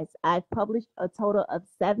you guys. I've published a total of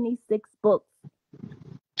 76 books.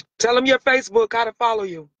 Tell them your Facebook, how to follow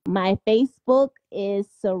you. My Facebook is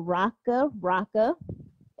Sirocca Rocca,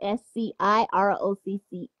 SCIROCCA,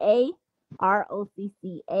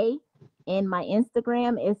 and my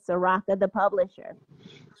Instagram is Sirocca the Publisher.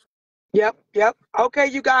 Yep. Okay,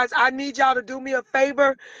 you guys, I need y'all to do me a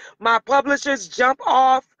favor. My publishers, jump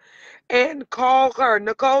off and call her.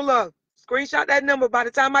 Nicola, screenshot that number. By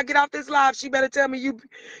the time I get off this live, she better tell me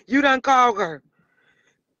you done called her.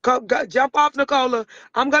 Jump off, Nicola.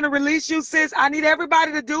 I'm going to release you, sis. I need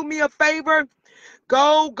everybody to do me a favor.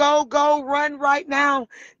 Go, run right now.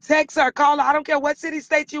 Text her, call her. I don't care what city,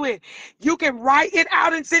 state you in. You can write it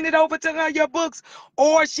out and send it over to her, your books.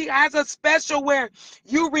 Or she has a special where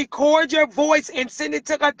you record your voice and send it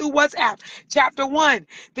to her through WhatsApp. Chapter 1,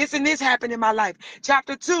 this and this happened in my life.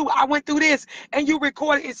 Chapter 2, I went through this. And you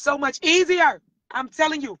record it. It's so much easier. I'm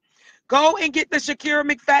telling you. Go and get the Shakira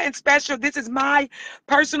McFadden special. This is my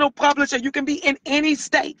personal publisher. You can be in any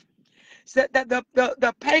state. So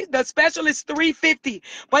the special is $350,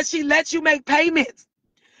 but she lets you make payments.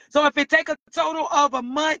 So if it takes a total of a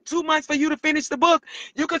month, 2 months for you to finish the book,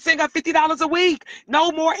 you could send her $50 a week.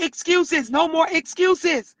 No more excuses. No more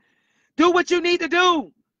excuses. Do what you need to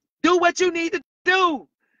do. Do what you need to do.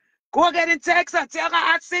 Go ahead and text her. Tell her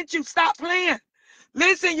I sent you. Stop playing.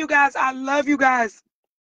 Listen, you guys, I love you guys.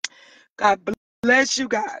 God bless you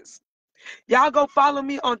guys. Y'all go follow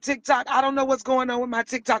me on TikTok. I don't know what's going on with my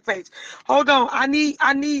TikTok page. Hold on. This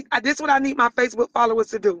is what I need my Facebook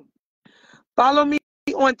followers to do. Follow me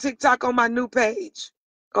on TikTok on my new page.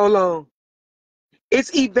 Hold on.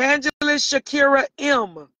 It's Evangelist Shakira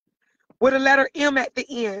M with a letter M at the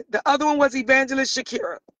end. The other one was Evangelist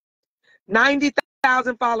Shakira.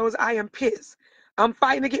 90,000 followers. I am pissed. I'm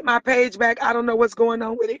fighting to get my page back. I don't know what's going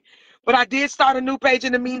on with it. But I did start a new page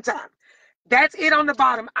in the meantime. That's it on the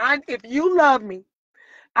bottom. If you love me,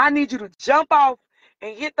 I need you to jump off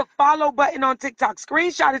and hit the follow button on TikTok.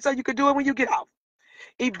 Screenshot it so you can do it when you get off.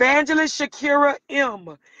 Evangelist Shakira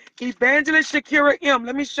M. Evangelist Shakira M.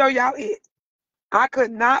 Let me show y'all it. I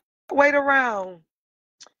could not wait around.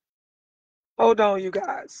 Hold on, you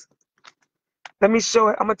guys. Let me show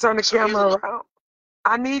it. I'm going to turn the camera around.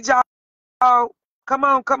 I need y'all. Come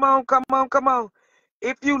on, come on, come on, come on.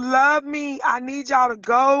 If you love me, I need y'all to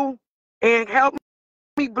go and help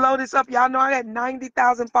me blow this up. Y'all know I had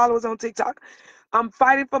 90,000 followers on TikTok. I'm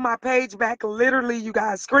fighting for my page back, literally, you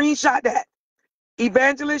guys. Screenshot that.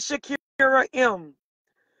 Evangelist Shakira M.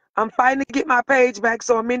 I'm fighting to get my page back,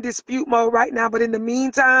 so I'm in dispute mode right now. But in the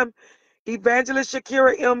meantime, Evangelist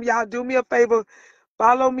Shakira M, y'all do me a favor.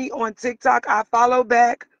 Follow me on TikTok. I follow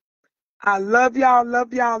back. I love y'all,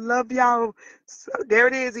 love y'all, love y'all. So there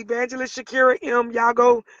it is, Evangelist Shakira M. Y'all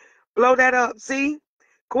go blow that up. See?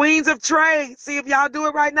 Queens of Trades. See, if y'all do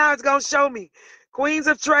it right now, it's going to show me. Queens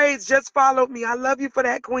of Trades just followed me. I love you for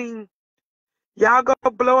that, queen. Y'all go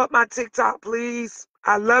blow up my TikTok, please.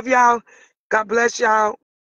 I love y'all. God bless y'all.